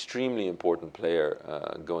be an extremely important player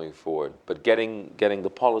going forward. But getting the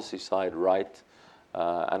policy side right,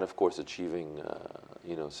 and of course achieving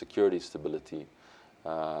you know, security stability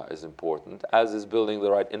is important, as is building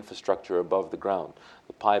the right infrastructure above the ground,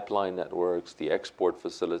 the pipeline networks, the export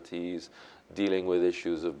facilities, dealing with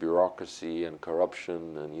issues of bureaucracy and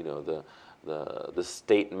corruption, and you know, the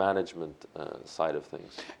state management side of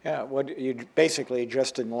things. Yeah, what you basically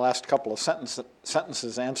just in the last couple of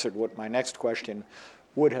sentences answered what my next question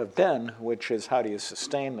would have been, which is how do you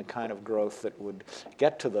sustain the kind of growth that would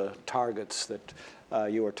get to the targets that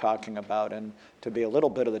you were talking about. And to be a little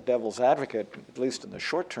bit of the devil's advocate, at least in the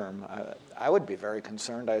short term, I would be very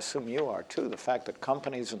concerned, I assume you are too, the fact that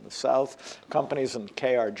companies in the South, companies in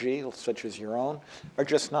KRG, such as your own, are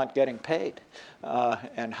just not getting paid.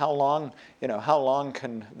 And how long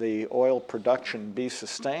can the oil production be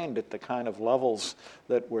sustained at the kind of levels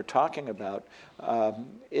that we're talking about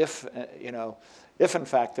if in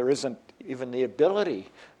fact there isn't even the ability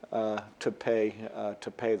to pay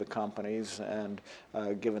the companies, and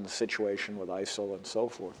given the situation with ISIL and so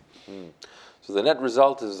forth. So the net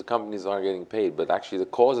result is the companies aren't getting paid, but actually the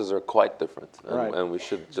causes are quite different, and we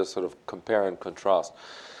should just sort of compare and contrast.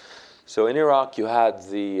 So in Iraq, you had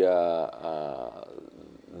the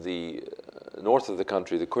north of the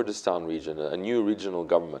country, the Kurdistan region, a new regional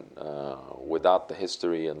government without the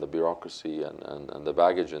history and the bureaucracy and the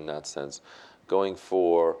baggage in that sense, going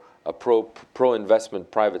for a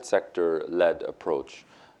pro-investment, private sector-led approach,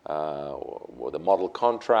 with a model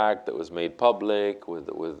contract that was made public, with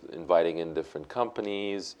inviting in different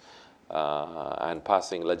companies, and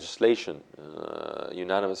passing legislation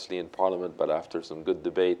unanimously in Parliament, but after some good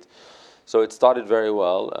debate. So it started very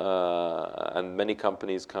well, and many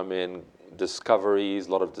companies come in, discoveries,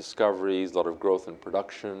 a lot of growth in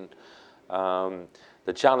production.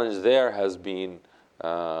 The challenge there has been,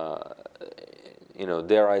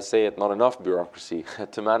 dare I say it, not enough bureaucracy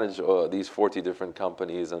to manage these 40 different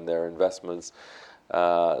companies and their investments.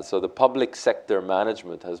 So the public sector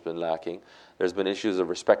management has been lacking. There's been issues of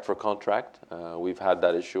respect for contract. We've had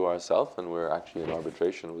that issue ourselves, and we're actually in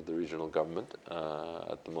arbitration with the regional government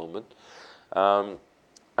at the moment. And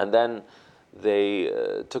then they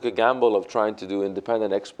took a gamble of trying to do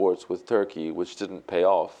independent exports with Turkey, which didn't pay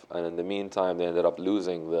off. And in the meantime, they ended up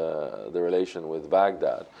losing the relation with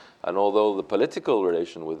Baghdad. And although the political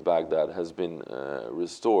relation with Baghdad has been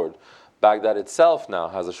restored, Baghdad itself now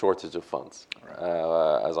has a shortage of funds,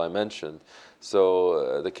 as I mentioned.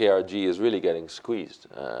 So the KRG is really getting squeezed.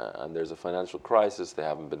 And there's a financial crisis. They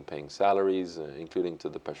haven't been paying salaries, including to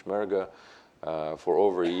the Peshmerga, for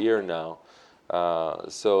over a year now.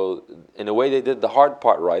 So in a way they did the hard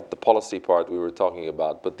part right, the policy part we were talking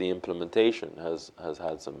about, but the implementation has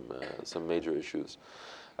had some major issues.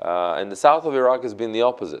 In the south of Iraq has been the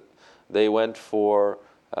opposite. They went for,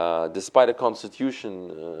 despite a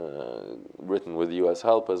constitution written with US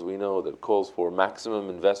help, as we know, that calls for maximum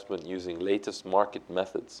investment using latest market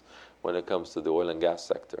methods when it comes to the oil and gas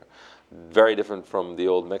sector. Very different from the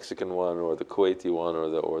old Mexican one or the Kuwaiti one or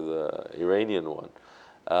the Iranian one.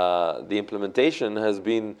 The implementation has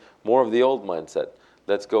been more of the old mindset.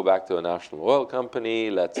 Let's go back to a national oil company.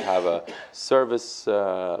 Let's have a service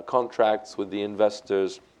contracts with the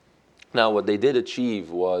investors. Now, what they did achieve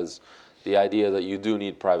was the idea that you do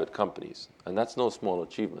need private companies. And that's no small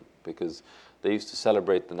achievement, because they used to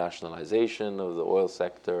celebrate the nationalization of the oil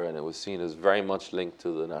sector, and it was seen as very much linked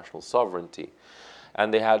to the national sovereignty.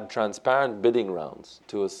 And they had transparent bidding rounds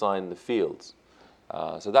to assign the fields.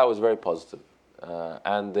 So that was very positive.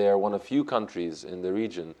 And they're one of few countries in the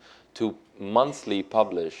region to monthly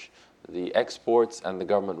publish the exports and the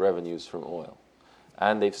government revenues from oil.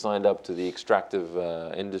 And they've signed up to the Extractive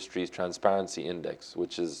Industries Transparency Index,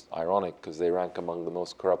 which is ironic because they rank among the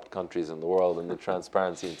most corrupt countries in the world in the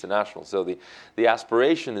Transparency International. So the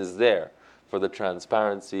aspiration is there for the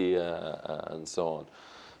transparency and so on.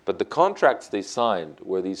 But the contracts they signed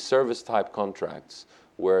were these service-type contracts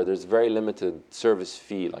where there's very limited service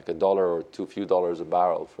fee, like $1 or few dollars a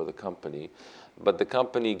barrel for the company, but the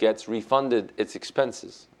company gets refunded its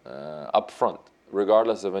expenses up front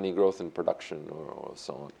regardless of any growth in production or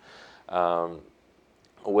so on,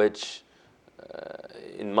 which,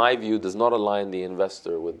 in my view, does not align the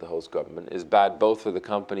investor with the host government, is bad both for the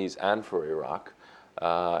companies and for Iraq.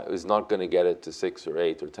 Is not going to get it to 6 or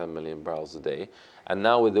 8 or 10 million barrels a day. And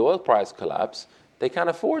now with the oil price collapse, they can't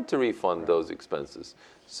afford to refund those expenses.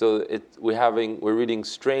 So we're reading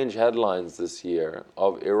strange headlines this year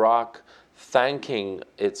of Iraq thanking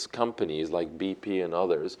its companies like BP and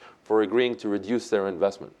others for agreeing to reduce their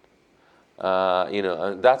investment.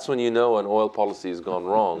 And that's when you know an oil policy has gone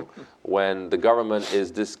wrong, when the government is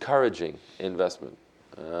discouraging investment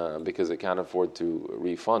because it can't afford to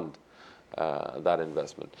refund that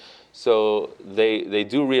investment. So they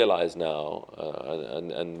do realize now,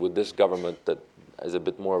 and with this government that is a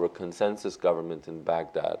bit more of a consensus government in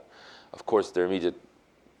Baghdad, of course their immediate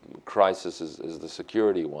crisis is the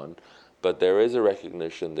security one, but there is a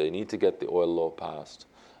recognition they need to get the oil law passed.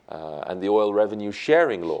 And the oil revenue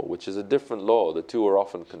sharing law, which is a different law. The two are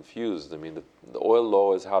often confused. I mean, the oil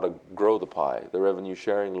law is how to grow the pie. The revenue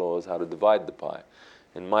sharing law is how to divide the pie.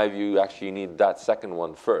 In my view, actually you need that second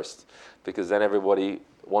one first, because then everybody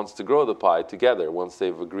wants to grow the pie together once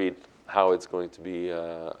they've agreed how it's going to be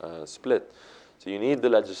split. So you need the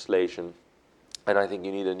legislation, and I think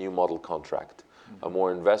you need a new model contract, a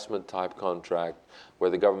more investment type contract where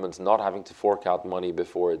the government's not having to fork out money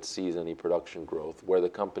before it sees any production growth, where the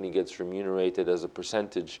company gets remunerated as a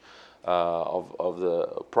percentage of the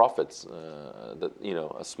profits,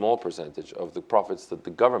 a small percentage of the profits that the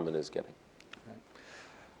government is getting.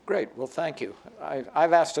 Great. Well, thank you.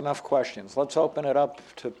 I've asked enough questions. Let's open it up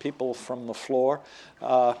to people from the floor.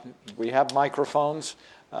 We have microphones.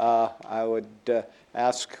 I would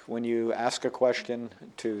ask, when you ask a question,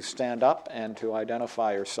 to stand up and to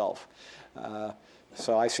identify yourself.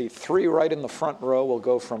 So I see 3 right in the front row. We'll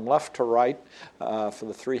go from left to right for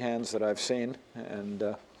the 3 hands that I've seen,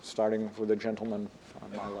 and starting with the gentleman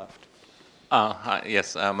on my left. Hi,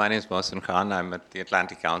 yes, my name is Mohsin Khan. I'm at the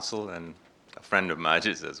Atlantic Council and a friend of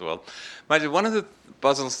Majid's as well. Majid, one of the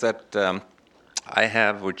puzzles that I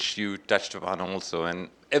have, which you touched upon also, and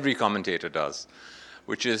every commentator does,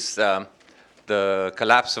 which is the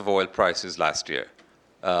collapse of oil prices last year.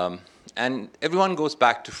 And everyone goes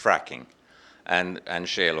back to fracking and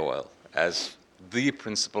shale oil as the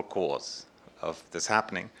principal cause of this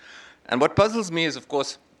happening. And what puzzles me is, of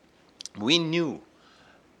course, we knew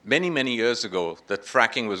many, many years ago that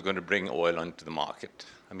fracking was going to bring oil onto the market.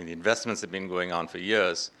 I mean, the investments have been going on for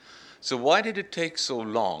years. So why did it take so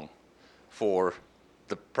long for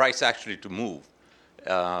the price actually to move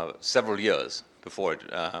several years before it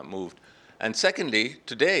moved? And secondly,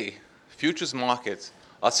 today, futures markets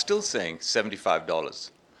are still saying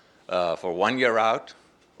 $75 for 1 year out,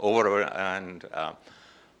 over and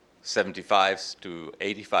 $75 to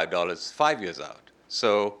 $85 5 years out.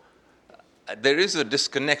 So there is a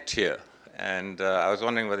disconnect here, and I was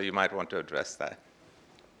wondering whether you might want to address that.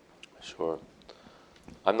 Sure.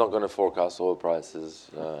 I'm not going to forecast oil prices.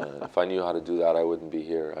 If I knew how to do that, I wouldn't be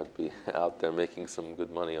here. I'd be out there making some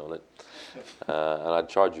good money on it. And I'd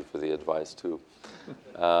charge you for the advice too.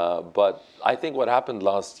 But I think what happened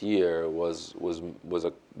last year was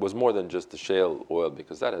more than just the shale oil,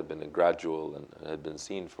 because that had been a gradual and had been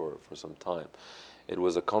seen for some time. It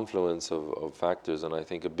was a confluence of factors, and I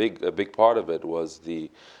think a big part of it was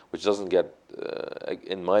which doesn't get,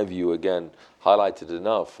 in my view, again, highlighted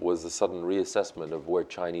enough, was the sudden reassessment of where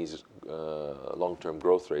Chinese long-term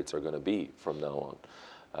growth rates are going to be from now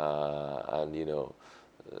on. And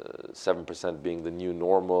 7% being the new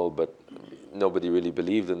normal, but nobody really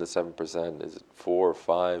believed in the 7%. Is it 4 or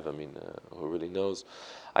 5? I mean, who really knows?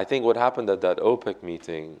 I think what happened at that OPEC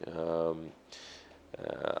meeting,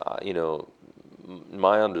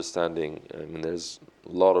 my understanding, I mean, there's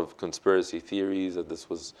a lot of conspiracy theories that this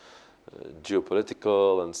was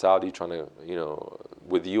geopolitical and Saudi trying to,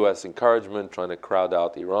 with U.S. encouragement, trying to crowd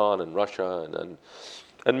out Iran and Russia,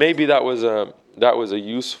 and maybe that was a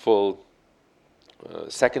useful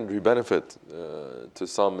secondary benefit to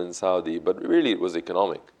some in Saudi, but really it was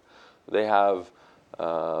economic. They have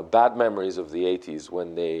bad memories of the 80s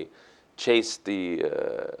when they chased the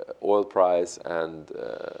oil price and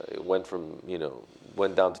it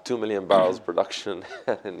went down to 2 million barrels production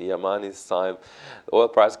in Yamani's time. The oil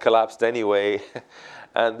price collapsed anyway,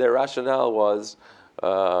 and their rationale was,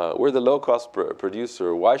 we're the low-cost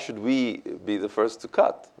producer. Why should we be the first to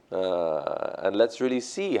cut? And let's really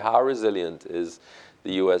see how resilient is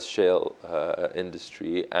the U.S. shale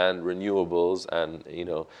industry and renewables,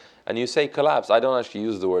 and you say collapse. I don't actually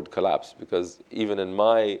use the word collapse, because even in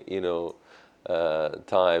my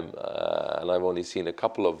time, and I've only seen a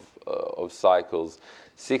couple of cycles,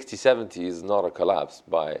 60, 70 is not a collapse.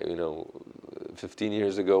 By 15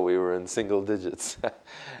 years ago we were in single digits.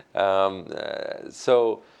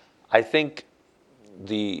 So I think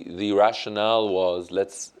the rationale was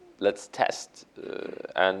let's test,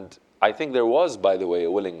 and I think there was, by the way,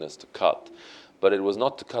 a willingness to cut, but it was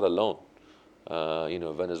not to cut alone.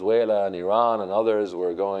 Venezuela and Iran and others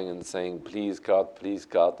were going and saying, please cut,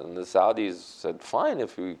 and the Saudis said, fine,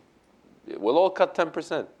 we'll all cut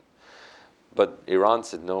 10%. But Iran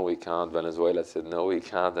said, no, we can't. Venezuela said, no, we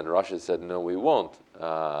can't. And Russia said, no, we won't.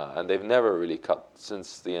 And they've never really cut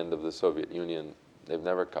since the end of the Soviet Union. They've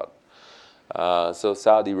never cut. So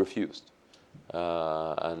Saudi refused.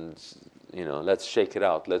 Let's shake it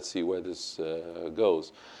out. Let's see where this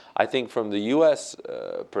goes. I think from the U.S.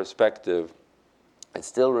 Perspective, it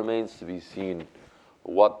still remains to be seen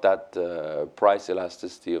what that price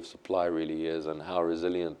elasticity of supply really is and how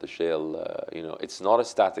resilient the shale, it's not a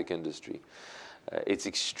static industry. It's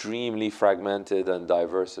extremely fragmented and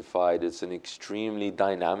diversified. It's an extremely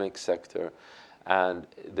dynamic sector. And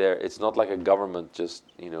it's not like a government just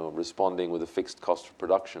responding with a fixed cost of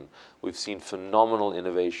production. We've seen phenomenal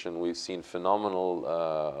innovation. We've seen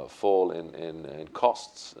phenomenal fall in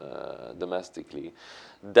costs domestically.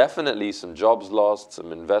 Definitely some jobs lost,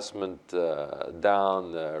 some investment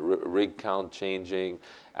down, rig count changing,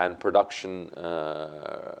 and production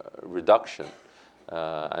reduction.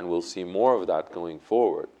 And we'll see more of that going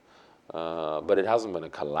forward. But it hasn't been a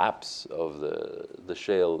collapse of the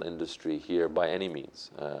shale industry here by any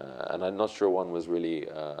means. And I'm not sure one was really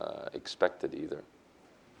expected either.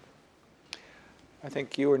 I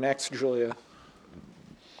think you were next, Julia.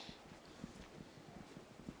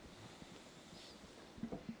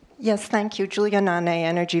 Yes, thank you. Julia Nane,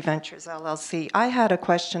 Energy Ventures, LLC. I had a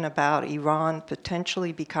question about Iran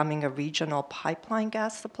potentially becoming a regional pipeline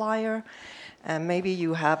gas supplier. And maybe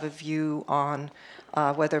you have a view on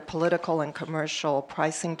whether political and commercial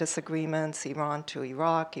pricing disagreements, Iran to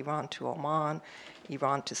Iraq, Iran to Oman,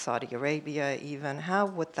 Iran to Saudi Arabia even, how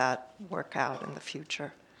would that work out in the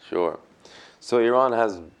future? Sure. So Iran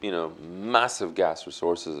has, massive gas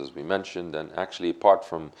resources, as we mentioned, and actually apart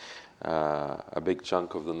from a big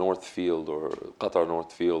chunk of the North Field or Qatar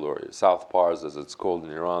North Field or South Pars as it's called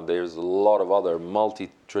in Iran, there's a lot of other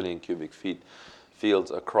multi-trillion cubic feet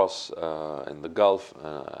fields across in the Gulf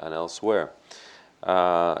and elsewhere.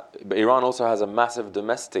 But Iran also has a massive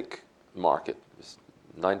domestic market.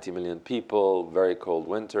 90 million people, very cold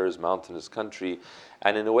winters, mountainous country,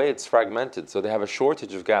 and in a way it's fragmented. So they have a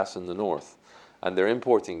shortage of gas in the north, and they're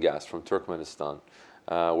importing gas from Turkmenistan,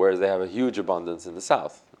 whereas they have a huge abundance in the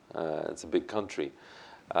south. It's a big country.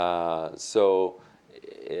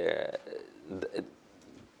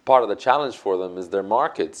 Part of the challenge for them is their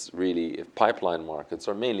markets, really, pipeline markets,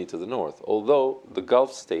 are mainly to the north. Although the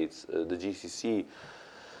Gulf states, the GCC,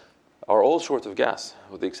 are all short of gas,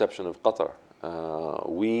 with the exception of Qatar.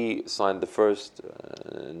 We signed the first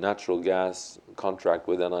natural gas contract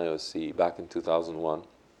with NIOC back in 2001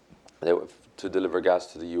 to deliver gas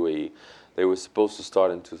to the UAE. They were supposed to start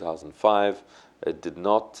in 2005. It did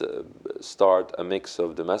not start. A mix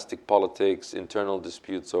of domestic politics, internal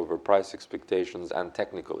disputes over price expectations, and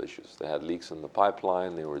technical issues. They had leaks in the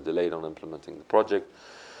pipeline. They were delayed on implementing the project.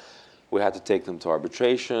 We had to take them to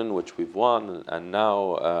arbitration, which we've won, and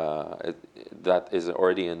now that is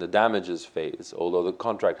already in the damages phase, although the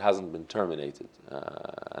contract hasn't been terminated,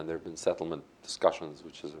 and there have been settlement discussions,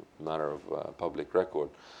 which is a matter of public record.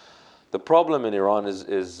 The problem in Iran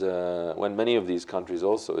is when many of these countries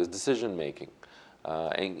also is decision making.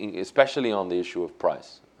 Especially on the issue of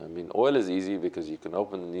price. I mean, oil is easy because you can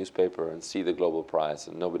open the newspaper and see the global price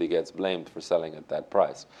and nobody gets blamed for selling at that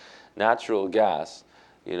price. Natural gas,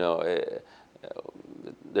 there's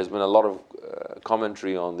been a lot of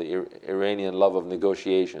commentary on the Iranian love of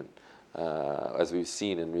negotiation, as we've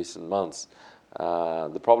seen in recent months.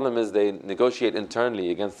 The problem is they negotiate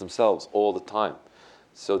internally against themselves all the time.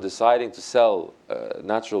 So deciding to sell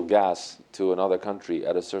natural gas to another country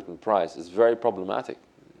at a certain price is very problematic.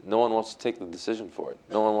 No one wants to take the decision for it.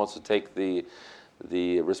 No one wants to take the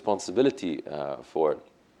responsibility for it.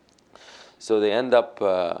 So they end up,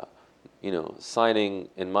 signing,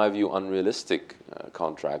 in my view, unrealistic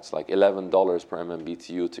contracts, like $11 per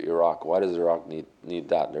MMBTU to Iraq. Why does Iraq need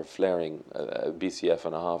that? They're flaring a BCF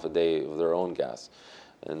and a half a day of their own gas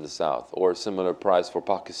in the south. Or a similar price for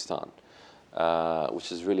Pakistan.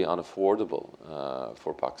 Which is really unaffordable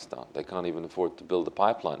for Pakistan. They can't even afford to build a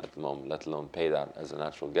pipeline at the moment, let alone pay that as a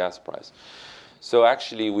natural gas price. So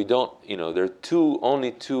actually, we don't. There are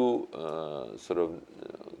only two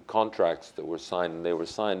contracts that were signed, and they were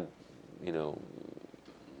signed,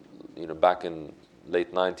 back in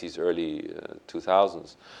late 90s, early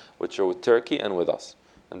 2000s, which are with Turkey and with us.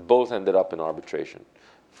 And both ended up in arbitration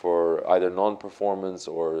for either non-performance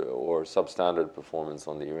or substandard performance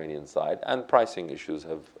on the Iranian side. And pricing issues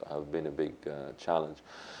have been a big challenge.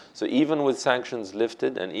 So even with sanctions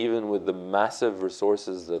lifted and even with the massive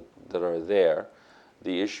resources that are there,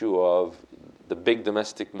 the issue of the big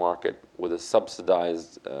domestic market with a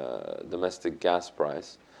subsidized domestic gas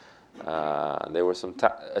price, there were some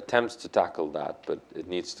attempts to tackle that, but it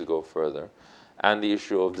needs to go further. And the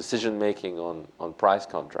issue of decision-making on price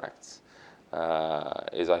contracts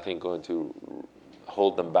is, I think, going to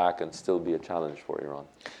hold them back and still be a challenge for Iran.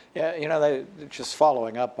 Yeah, you know, just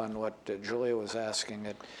following up on what Julia was asking,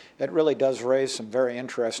 it really does raise some very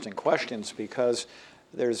interesting questions, because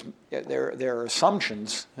there are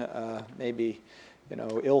assumptions, maybe, you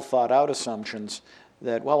know, ill thought out assumptions,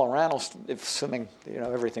 that, well, Iran will, if assuming, you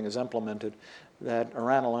know, everything is implemented, that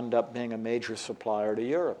Iran will end up being a major supplier to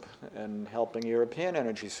Europe and helping European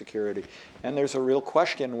energy security. And there's a real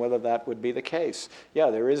question whether that would be the case. Yeah,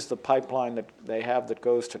 there is the pipeline that they have that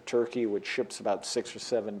goes to Turkey, which ships about 6 or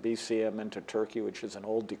 7 BCM into Turkey, which is an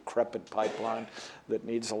old decrepit pipeline that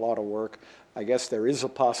needs a lot of work. I guess there is a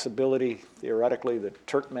possibility, theoretically, that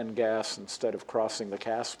Turkmen gas, instead of crossing the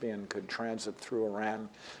Caspian, could transit through Iran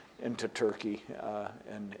into Turkey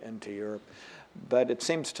and into Europe. But it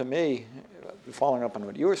seems to me, following up on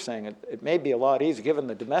what you were saying, it may be a lot easier, given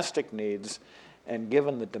the domestic needs and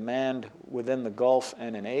given the demand within the Gulf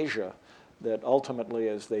and in Asia, that ultimately,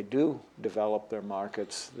 as they do develop their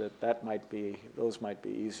markets, those might be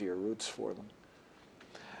easier routes for them.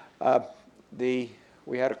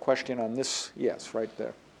 We had a question on this, yes, right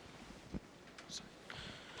there.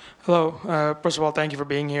 Hello. First of all, thank you for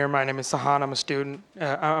being here. My name is Sahan. I'm a student.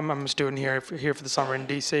 I'm a student here for the summer in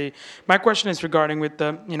D.C. My question is regarding with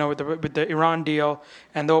the Iran deal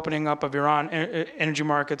and the opening up of Iran energy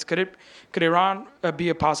markets. Could Iran be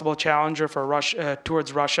a possible challenger for Russia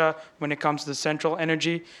towards Russia when it comes to Central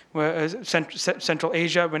Asia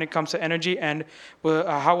when it comes to energy? And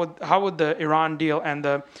how would the Iran deal and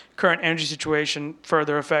the current energy situation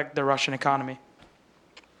further affect the Russian economy?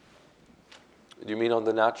 Do you mean on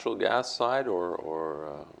the natural gas side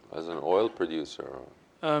or as an oil producer?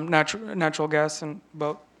 Natural gas and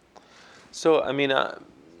both. So, I mean,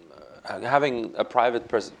 having a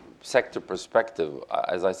private sector perspective,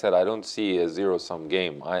 as I said, I don't see a zero-sum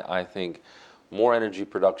game. I think more energy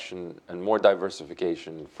production and more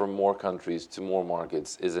diversification from more countries to more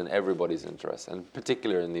markets is in everybody's interest, and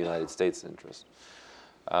particularly in the United States' interest.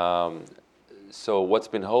 So what's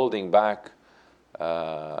been holding back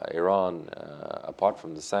Iran, apart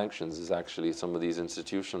from the sanctions, is actually some of these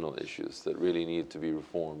institutional issues that really need to be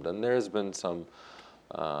reformed. And there has been some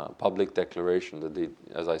public declaration that they,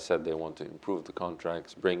 as I said, they want to improve the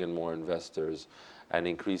contracts, bring in more investors, and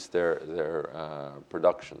increase their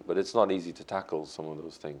production. But it's not easy to tackle some of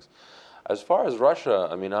those things. As far as Russia,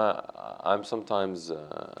 I mean, I'm sometimes,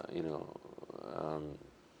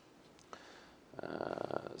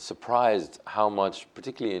 surprised how much,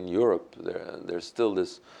 particularly in Europe, there's still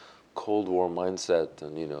this Cold War mindset,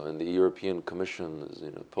 and in the European Commission, there's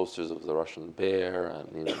posters of the Russian bear,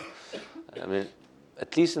 and I mean,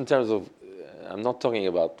 at least in terms of, I'm not talking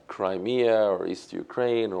about Crimea or East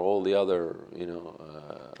Ukraine or all the other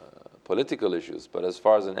political issues, but as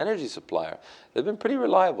far as an energy supplier, they've been pretty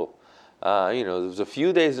reliable. There was a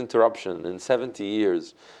few days interruption in 70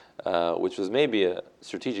 years. Which was maybe a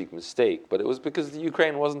strategic mistake, but it was because the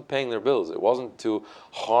Ukraine wasn't paying their bills. It wasn't to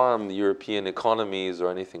harm the European economies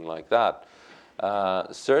or anything like that.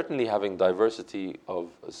 Certainly having diversity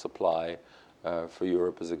of supply for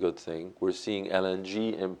Europe is a good thing. We're seeing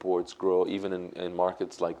LNG imports grow even in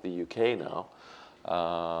markets like the UK now,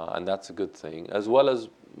 and that's a good thing, as well as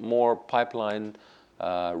more pipeline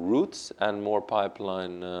routes and more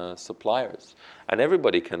pipeline suppliers, and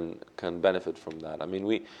everybody can benefit from that. I mean,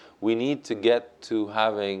 we need to get to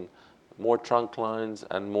having more trunk lines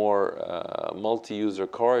and more multi-user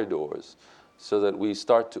corridors, so that we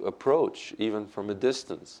start to approach, even from a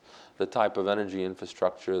distance, the type of energy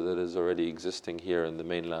infrastructure that is already existing here in the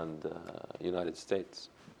mainland United States.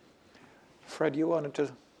 Fred, you wanted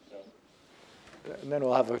to, and then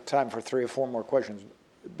we'll have time for 3 or 4 more questions.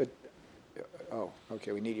 But oh,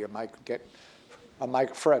 okay, we need your mic. Get a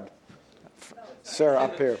mic, Fred. Sarah,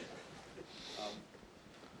 up here.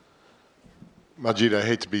 Majid, I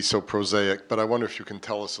hate to be so prosaic, but I wonder if you can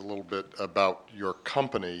tell us a little bit about your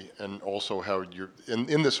company, and also how you're,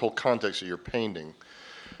 in this whole context that you're painting,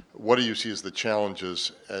 what do you see as the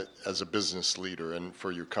challenges as a business leader and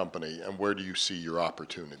for your company, and where do you see your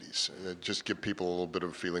opportunities? Just give people a little bit of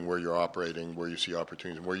a feeling where you're operating, where you see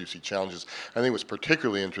opportunities, and where you see challenges. I think what's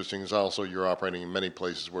particularly interesting is also you're operating in many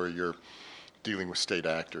places where you're dealing with state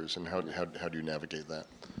actors, and how do you navigate that?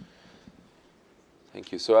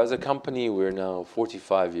 Thank you. So as a company, we're now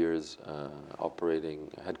 45 years operating,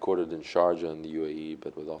 headquartered in Sharjah in the UAE,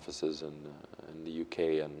 but with offices in the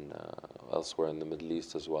UK and elsewhere in the Middle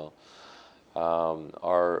East as well.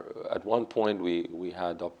 At one point, we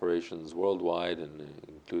had operations worldwide,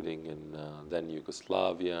 including in then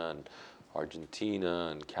Yugoslavia and Argentina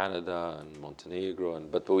and Canada and Montenegro,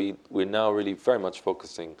 but we're now really very much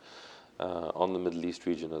focusing on the Middle East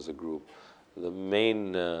region as a group. The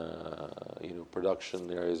main production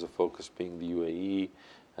areas of focus being the UAE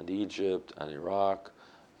and Egypt and Iraq,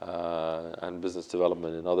 and business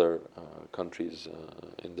development in other countries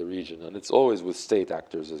in the region. And it's always with state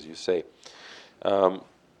actors, as you say.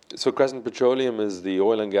 So Crescent Petroleum is the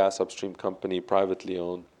oil and gas upstream company, privately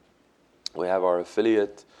owned. We have our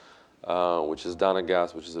affiliate, which is Dana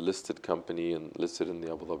Gas, which is a listed company and listed in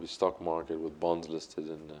the Abu Dhabi stock market with bonds listed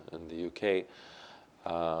in the UK.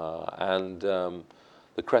 And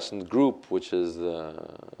the Crescent Group, which is the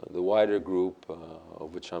wider group,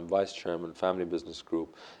 of which I'm vice chairman, family business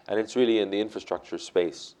group, and it's really in the infrastructure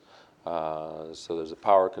space. So there's a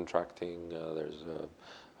power contracting, there's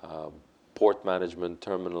a port management,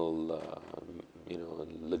 terminal,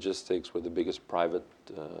 and logistics. We're the biggest private,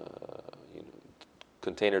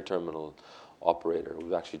 container terminal operator.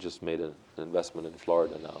 We've actually just made an investment in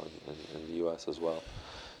Florida now, in the U.S. as well.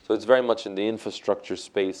 So it's very much in the infrastructure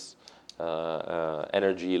space,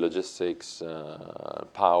 energy, logistics,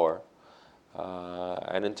 power.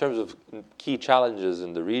 And in terms of key challenges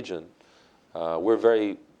in the region, we're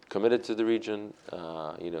very committed to the region.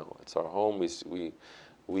 It's our home.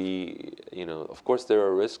 Of course there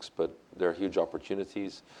are risks, but there are huge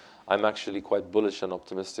opportunities. I'm actually quite bullish and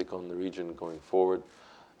optimistic on the region going forward,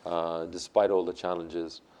 despite all the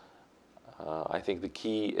challenges. I think the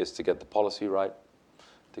key is to get the policy right.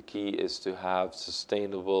 The key is to have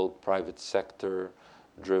sustainable private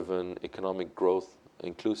sector-driven economic growth,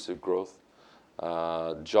 inclusive growth,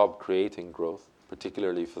 job-creating growth,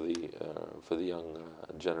 particularly for the young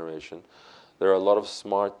generation. There are a lot of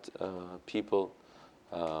smart people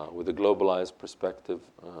with a globalized perspective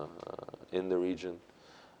in the region,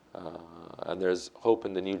 and there's hope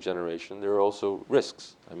in the new generation. There are also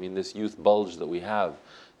risks. I mean, this youth bulge that we have,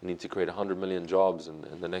 we need to create 100 million jobs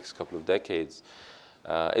in the next couple of decades.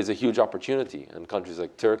 Is a huge opportunity, and countries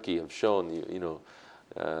like Turkey have shown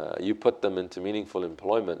you put them into meaningful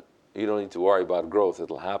employment, you don't need to worry about growth.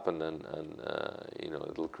 It'll happen, and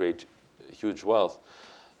it'll create huge wealth.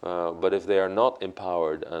 But if they are not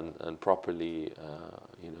empowered and properly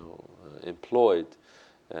employed,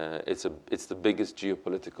 it's the biggest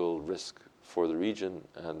geopolitical risk for the region,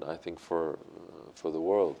 and I think for the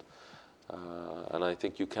world. And I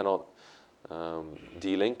think you cannot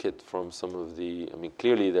de-link it from some of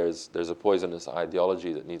clearly there's a poisonous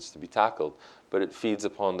ideology that needs to be tackled, but it feeds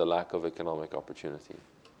upon the lack of economic opportunity.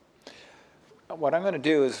 What I'm going to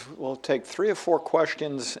do is we'll take 3 or 4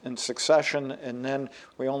 questions in succession, and then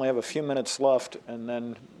we only have a few minutes left, and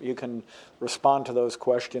then you can respond to those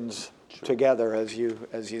questions together as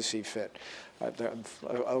you see fit.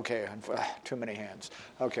 Okay, too many hands.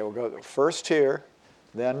 Okay, we'll go first here,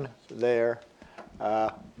 then there,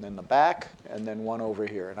 then the back, and then one over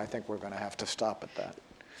here. And I think we're going to have to stop at that.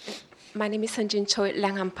 My name is Sanjin Choi,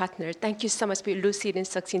 Langham Partner. Thank you so much for your lucid and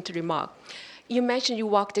succinct remark. You mentioned you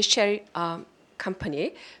work the share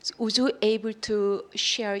company. So would you able to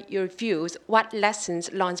share your views, what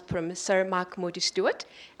lessons learned from Sir Mark Moody Stewart?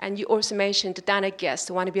 And you also mentioned Dana Guest,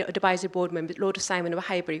 one of your advisory board members, Lord Simon of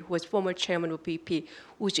Highbury, who was former chairman of BP.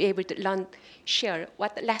 Would you able to share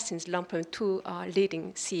what lessons learned from 2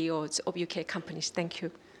 leading CEOs of UK companies? Thank you.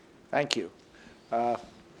 Thank you.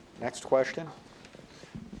 Next question.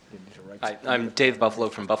 Hi, I'm Dave Buffalo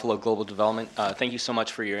from Buffalo Global Development. Thank you so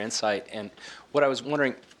much for your insight. And what I was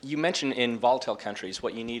wondering, you mentioned in volatile countries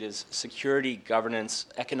what you need is security, governance,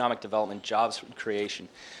 economic development, jobs creation.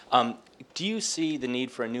 Do you see the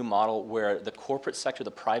need for a new model where the corporate sector,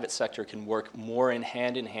 the private sector can work more in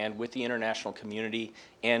hand with the international community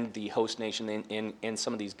and the host nation in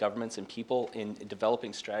some of these governments and people in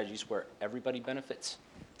developing strategies where everybody benefits?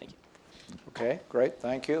 Thank you. Okay, great,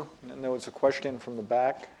 thank you. And there was a question from the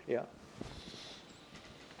back. Yeah.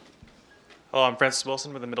 Hello, I'm Francis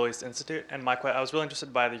Wilson with the Middle East Institute, and I was really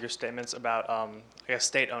interested by your statements about,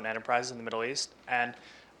 state-owned enterprises in the Middle East, and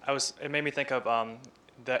it made me think of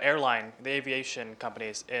the aviation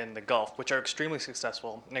companies in the Gulf, which are extremely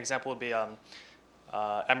successful. An example would be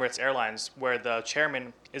Emirates Airlines, where the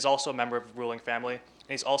chairman is also a member of the ruling family, and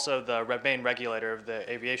he's also the main regulator of the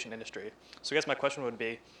aviation industry. So I guess my question would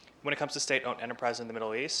be, when it comes to state-owned enterprise in the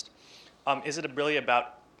Middle East, is it really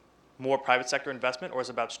about more private sector investment, or is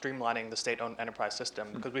it about streamlining the state-owned enterprise system?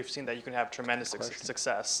 Because we've seen that you can have tremendous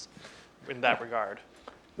success in that regard.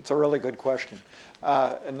 It's a really good question.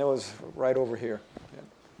 And there was right over here. Yeah.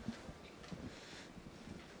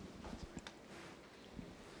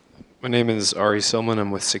 My name is Ari Silman. I'm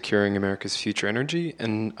with Securing America's Future Energy,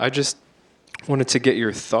 and I just wanted to get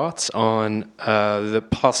your thoughts on the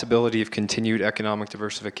possibility of continued economic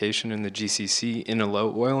diversification in the GCC in a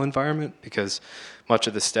low oil environment, because much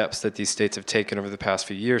of the steps that these states have taken over the past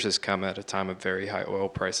few years has come at a time of very high oil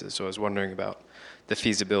prices. So I was wondering about the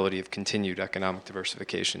feasibility of continued economic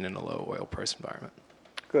diversification in a low oil price environment.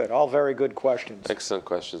 Good. All very good questions. Excellent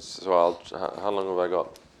questions. So how long have I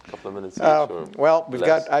got? A couple of minutes each? Or well, we've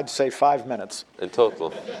less? got, I'd say, 5 minutes. In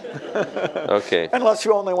total? Okay. Unless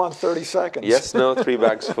you only want 30 seconds. Yes, no, 3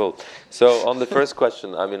 bags full. So on the first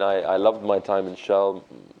question, I mean, I loved my time in Shell.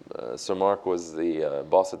 Sir Mark was the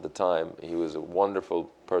boss at the time. He was a wonderful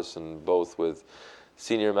person, both with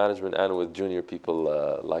senior management and with junior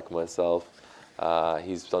people like myself.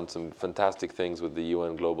 He's done some fantastic things with the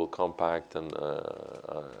UN Global Compact and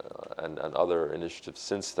other initiatives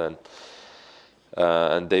since then.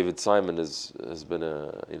 And David Simon has been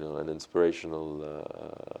an inspirational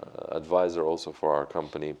advisor also for our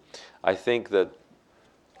company. I think that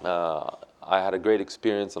I had a great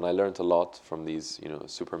experience and I learned a lot from these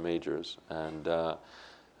super majors, and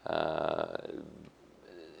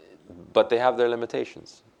but they have their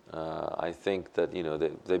limitations. I think that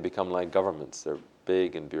they become like governments. They're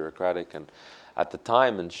big and bureaucratic, and at the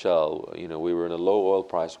time in Shell, we were in a low oil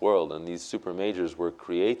price world, and these super majors were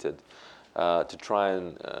created to try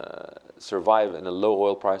and survive in a low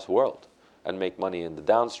oil price world and make money in the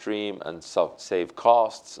downstream and save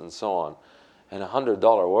costs and so on. In a $100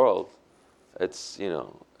 world, it's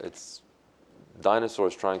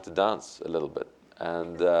dinosaurs trying to dance a little bit,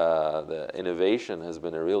 and the innovation has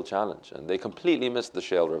been a real challenge, and they completely missed the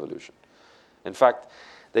shale revolution. In fact,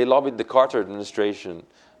 they lobbied the Carter administration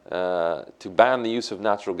to ban the use of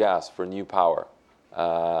natural gas for new power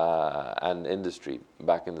and industry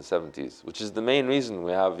back in the 70s, which is the main reason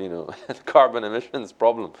we have the carbon emissions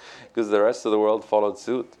problem, because the rest of the world followed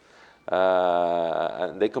suit,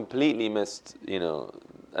 and they completely missed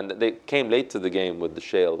and they came late to the game with the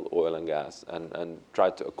shale oil and gas, and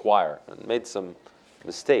tried to acquire and made some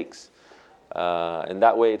mistakes. In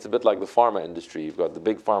that way, it's a bit like the pharma industry. You've got the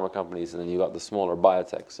big pharma companies, and then you've got the smaller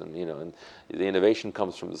biotechs, and and the innovation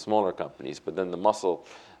comes from the smaller companies, but then the muscle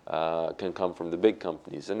can come from the big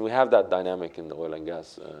companies. And we have that dynamic in the oil and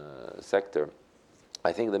gas sector.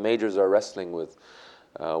 I think the majors are wrestling with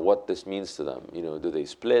what this means to them. Do they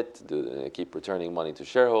split? Do they keep returning money to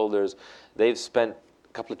shareholders? They've spent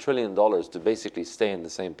a couple of $1 trillion to basically stay in the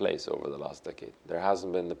same place over the last decade. There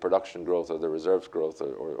hasn't been the production growth or the reserves growth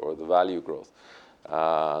or the value growth.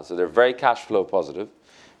 So they're very cash flow positive,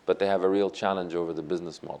 but they have a real challenge over the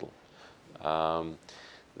business model.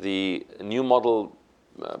 The new model,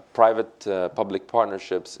 private-public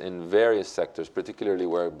partnerships in various sectors, particularly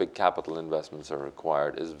where big capital investments are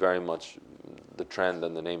required, is very much the trend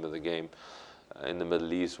and the name of the game in the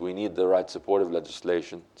Middle East. We need the right supportive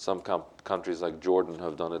legislation. Some countries like Jordan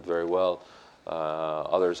have done it very well.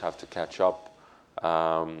 Others have to catch up.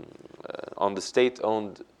 On the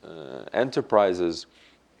state-owned enterprises,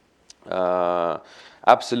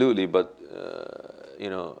 absolutely, but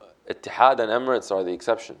Etihad and Emirates are the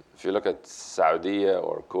exception. If you look at Saudi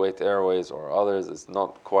or Kuwait Airways or others, it's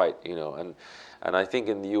not quite, and I think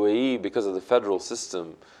in the UAE, because of the federal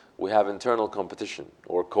system, we have internal competition,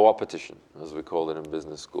 or co-opetition, as we call it in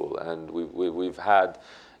business school, and we've had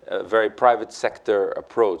a very private sector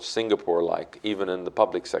approach, Singapore-like, even in the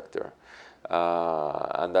public sector.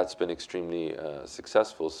 And that's been extremely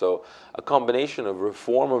successful. So a combination of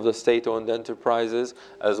reform of the state-owned enterprises,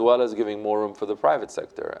 as well as giving more room for the private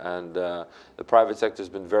sector. And the private sector has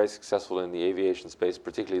been very successful in the aviation space,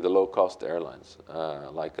 particularly the low-cost airlines,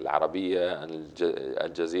 like Al Arabiya and Al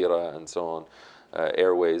Jazeera and so on,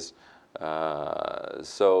 airways.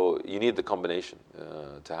 So you need the combination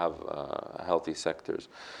to have healthy sectors.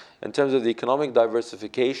 In terms of the economic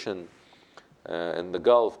diversification, in the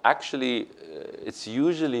Gulf, actually, it's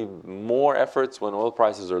usually more efforts when oil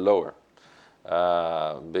prices are lower,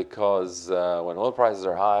 because when oil prices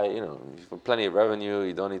are high, you've got plenty of revenue,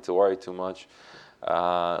 you don't need to worry too much.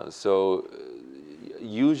 So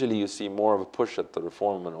usually you see more of a push at the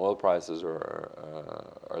reform when oil prices are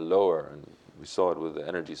lower, and we saw it with the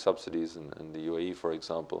energy subsidies in the UAE, for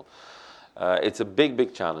example. It's a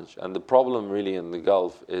big challenge, and the problem really in the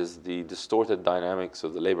Gulf is the distorted dynamics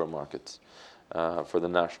of the labor markets for the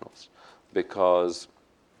nationals, because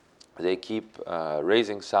they keep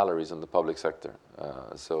raising salaries in the public sector.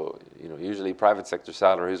 So, usually private sector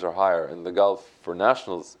salaries are higher. In the Gulf, for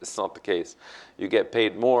nationals, it's not the case. You get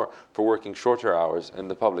paid more for working shorter hours in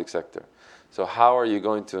the public sector. So how are you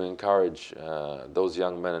going to encourage those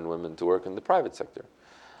young men and women to work in the private sector?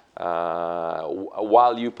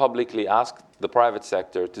 While you publicly ask the private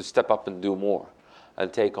sector to step up and do more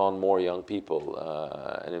and take on more young people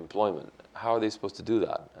in employment. How are they supposed to do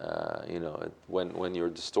that, when you're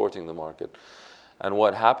distorting the market? And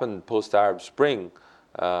what happened post-Arab Spring,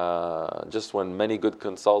 just when many good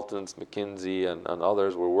consultants, McKinsey and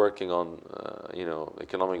others were working on,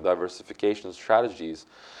 economic diversification strategies,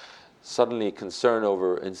 suddenly concern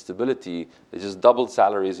over instability, they just doubled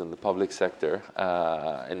salaries in the public sector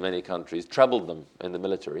in many countries, trebled them in the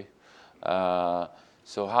military.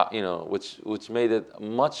 So how, which made it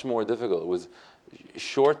much more difficult. It was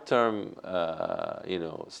short-term,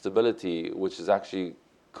 stability, which is actually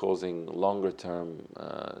causing longer-term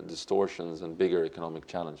distortions and bigger economic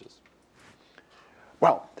challenges.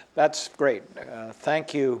 Well, that's great.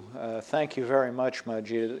 Thank you very much,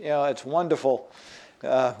 Majid. It's wonderful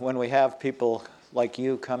when we have people like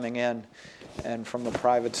you coming in and from the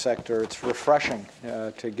private sector. It's refreshing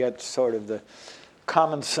to get sort of the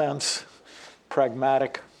common sense,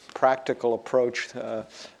 pragmatic, practical approach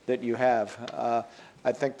that you have.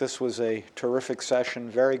 I think this was a terrific session,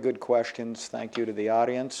 very good questions. Thank you to the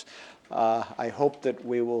audience. I hope that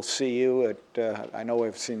we will see you at, I know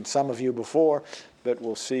we've seen some of you before, but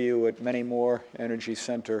we'll see you at many more Energy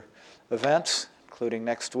Center events, including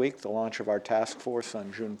next week, the launch of our task force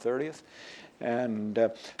on June 30th.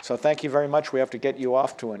 And so thank you very much. We have to get you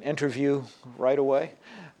off to an interview right away.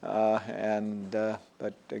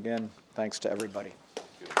 But again, thanks to everybody.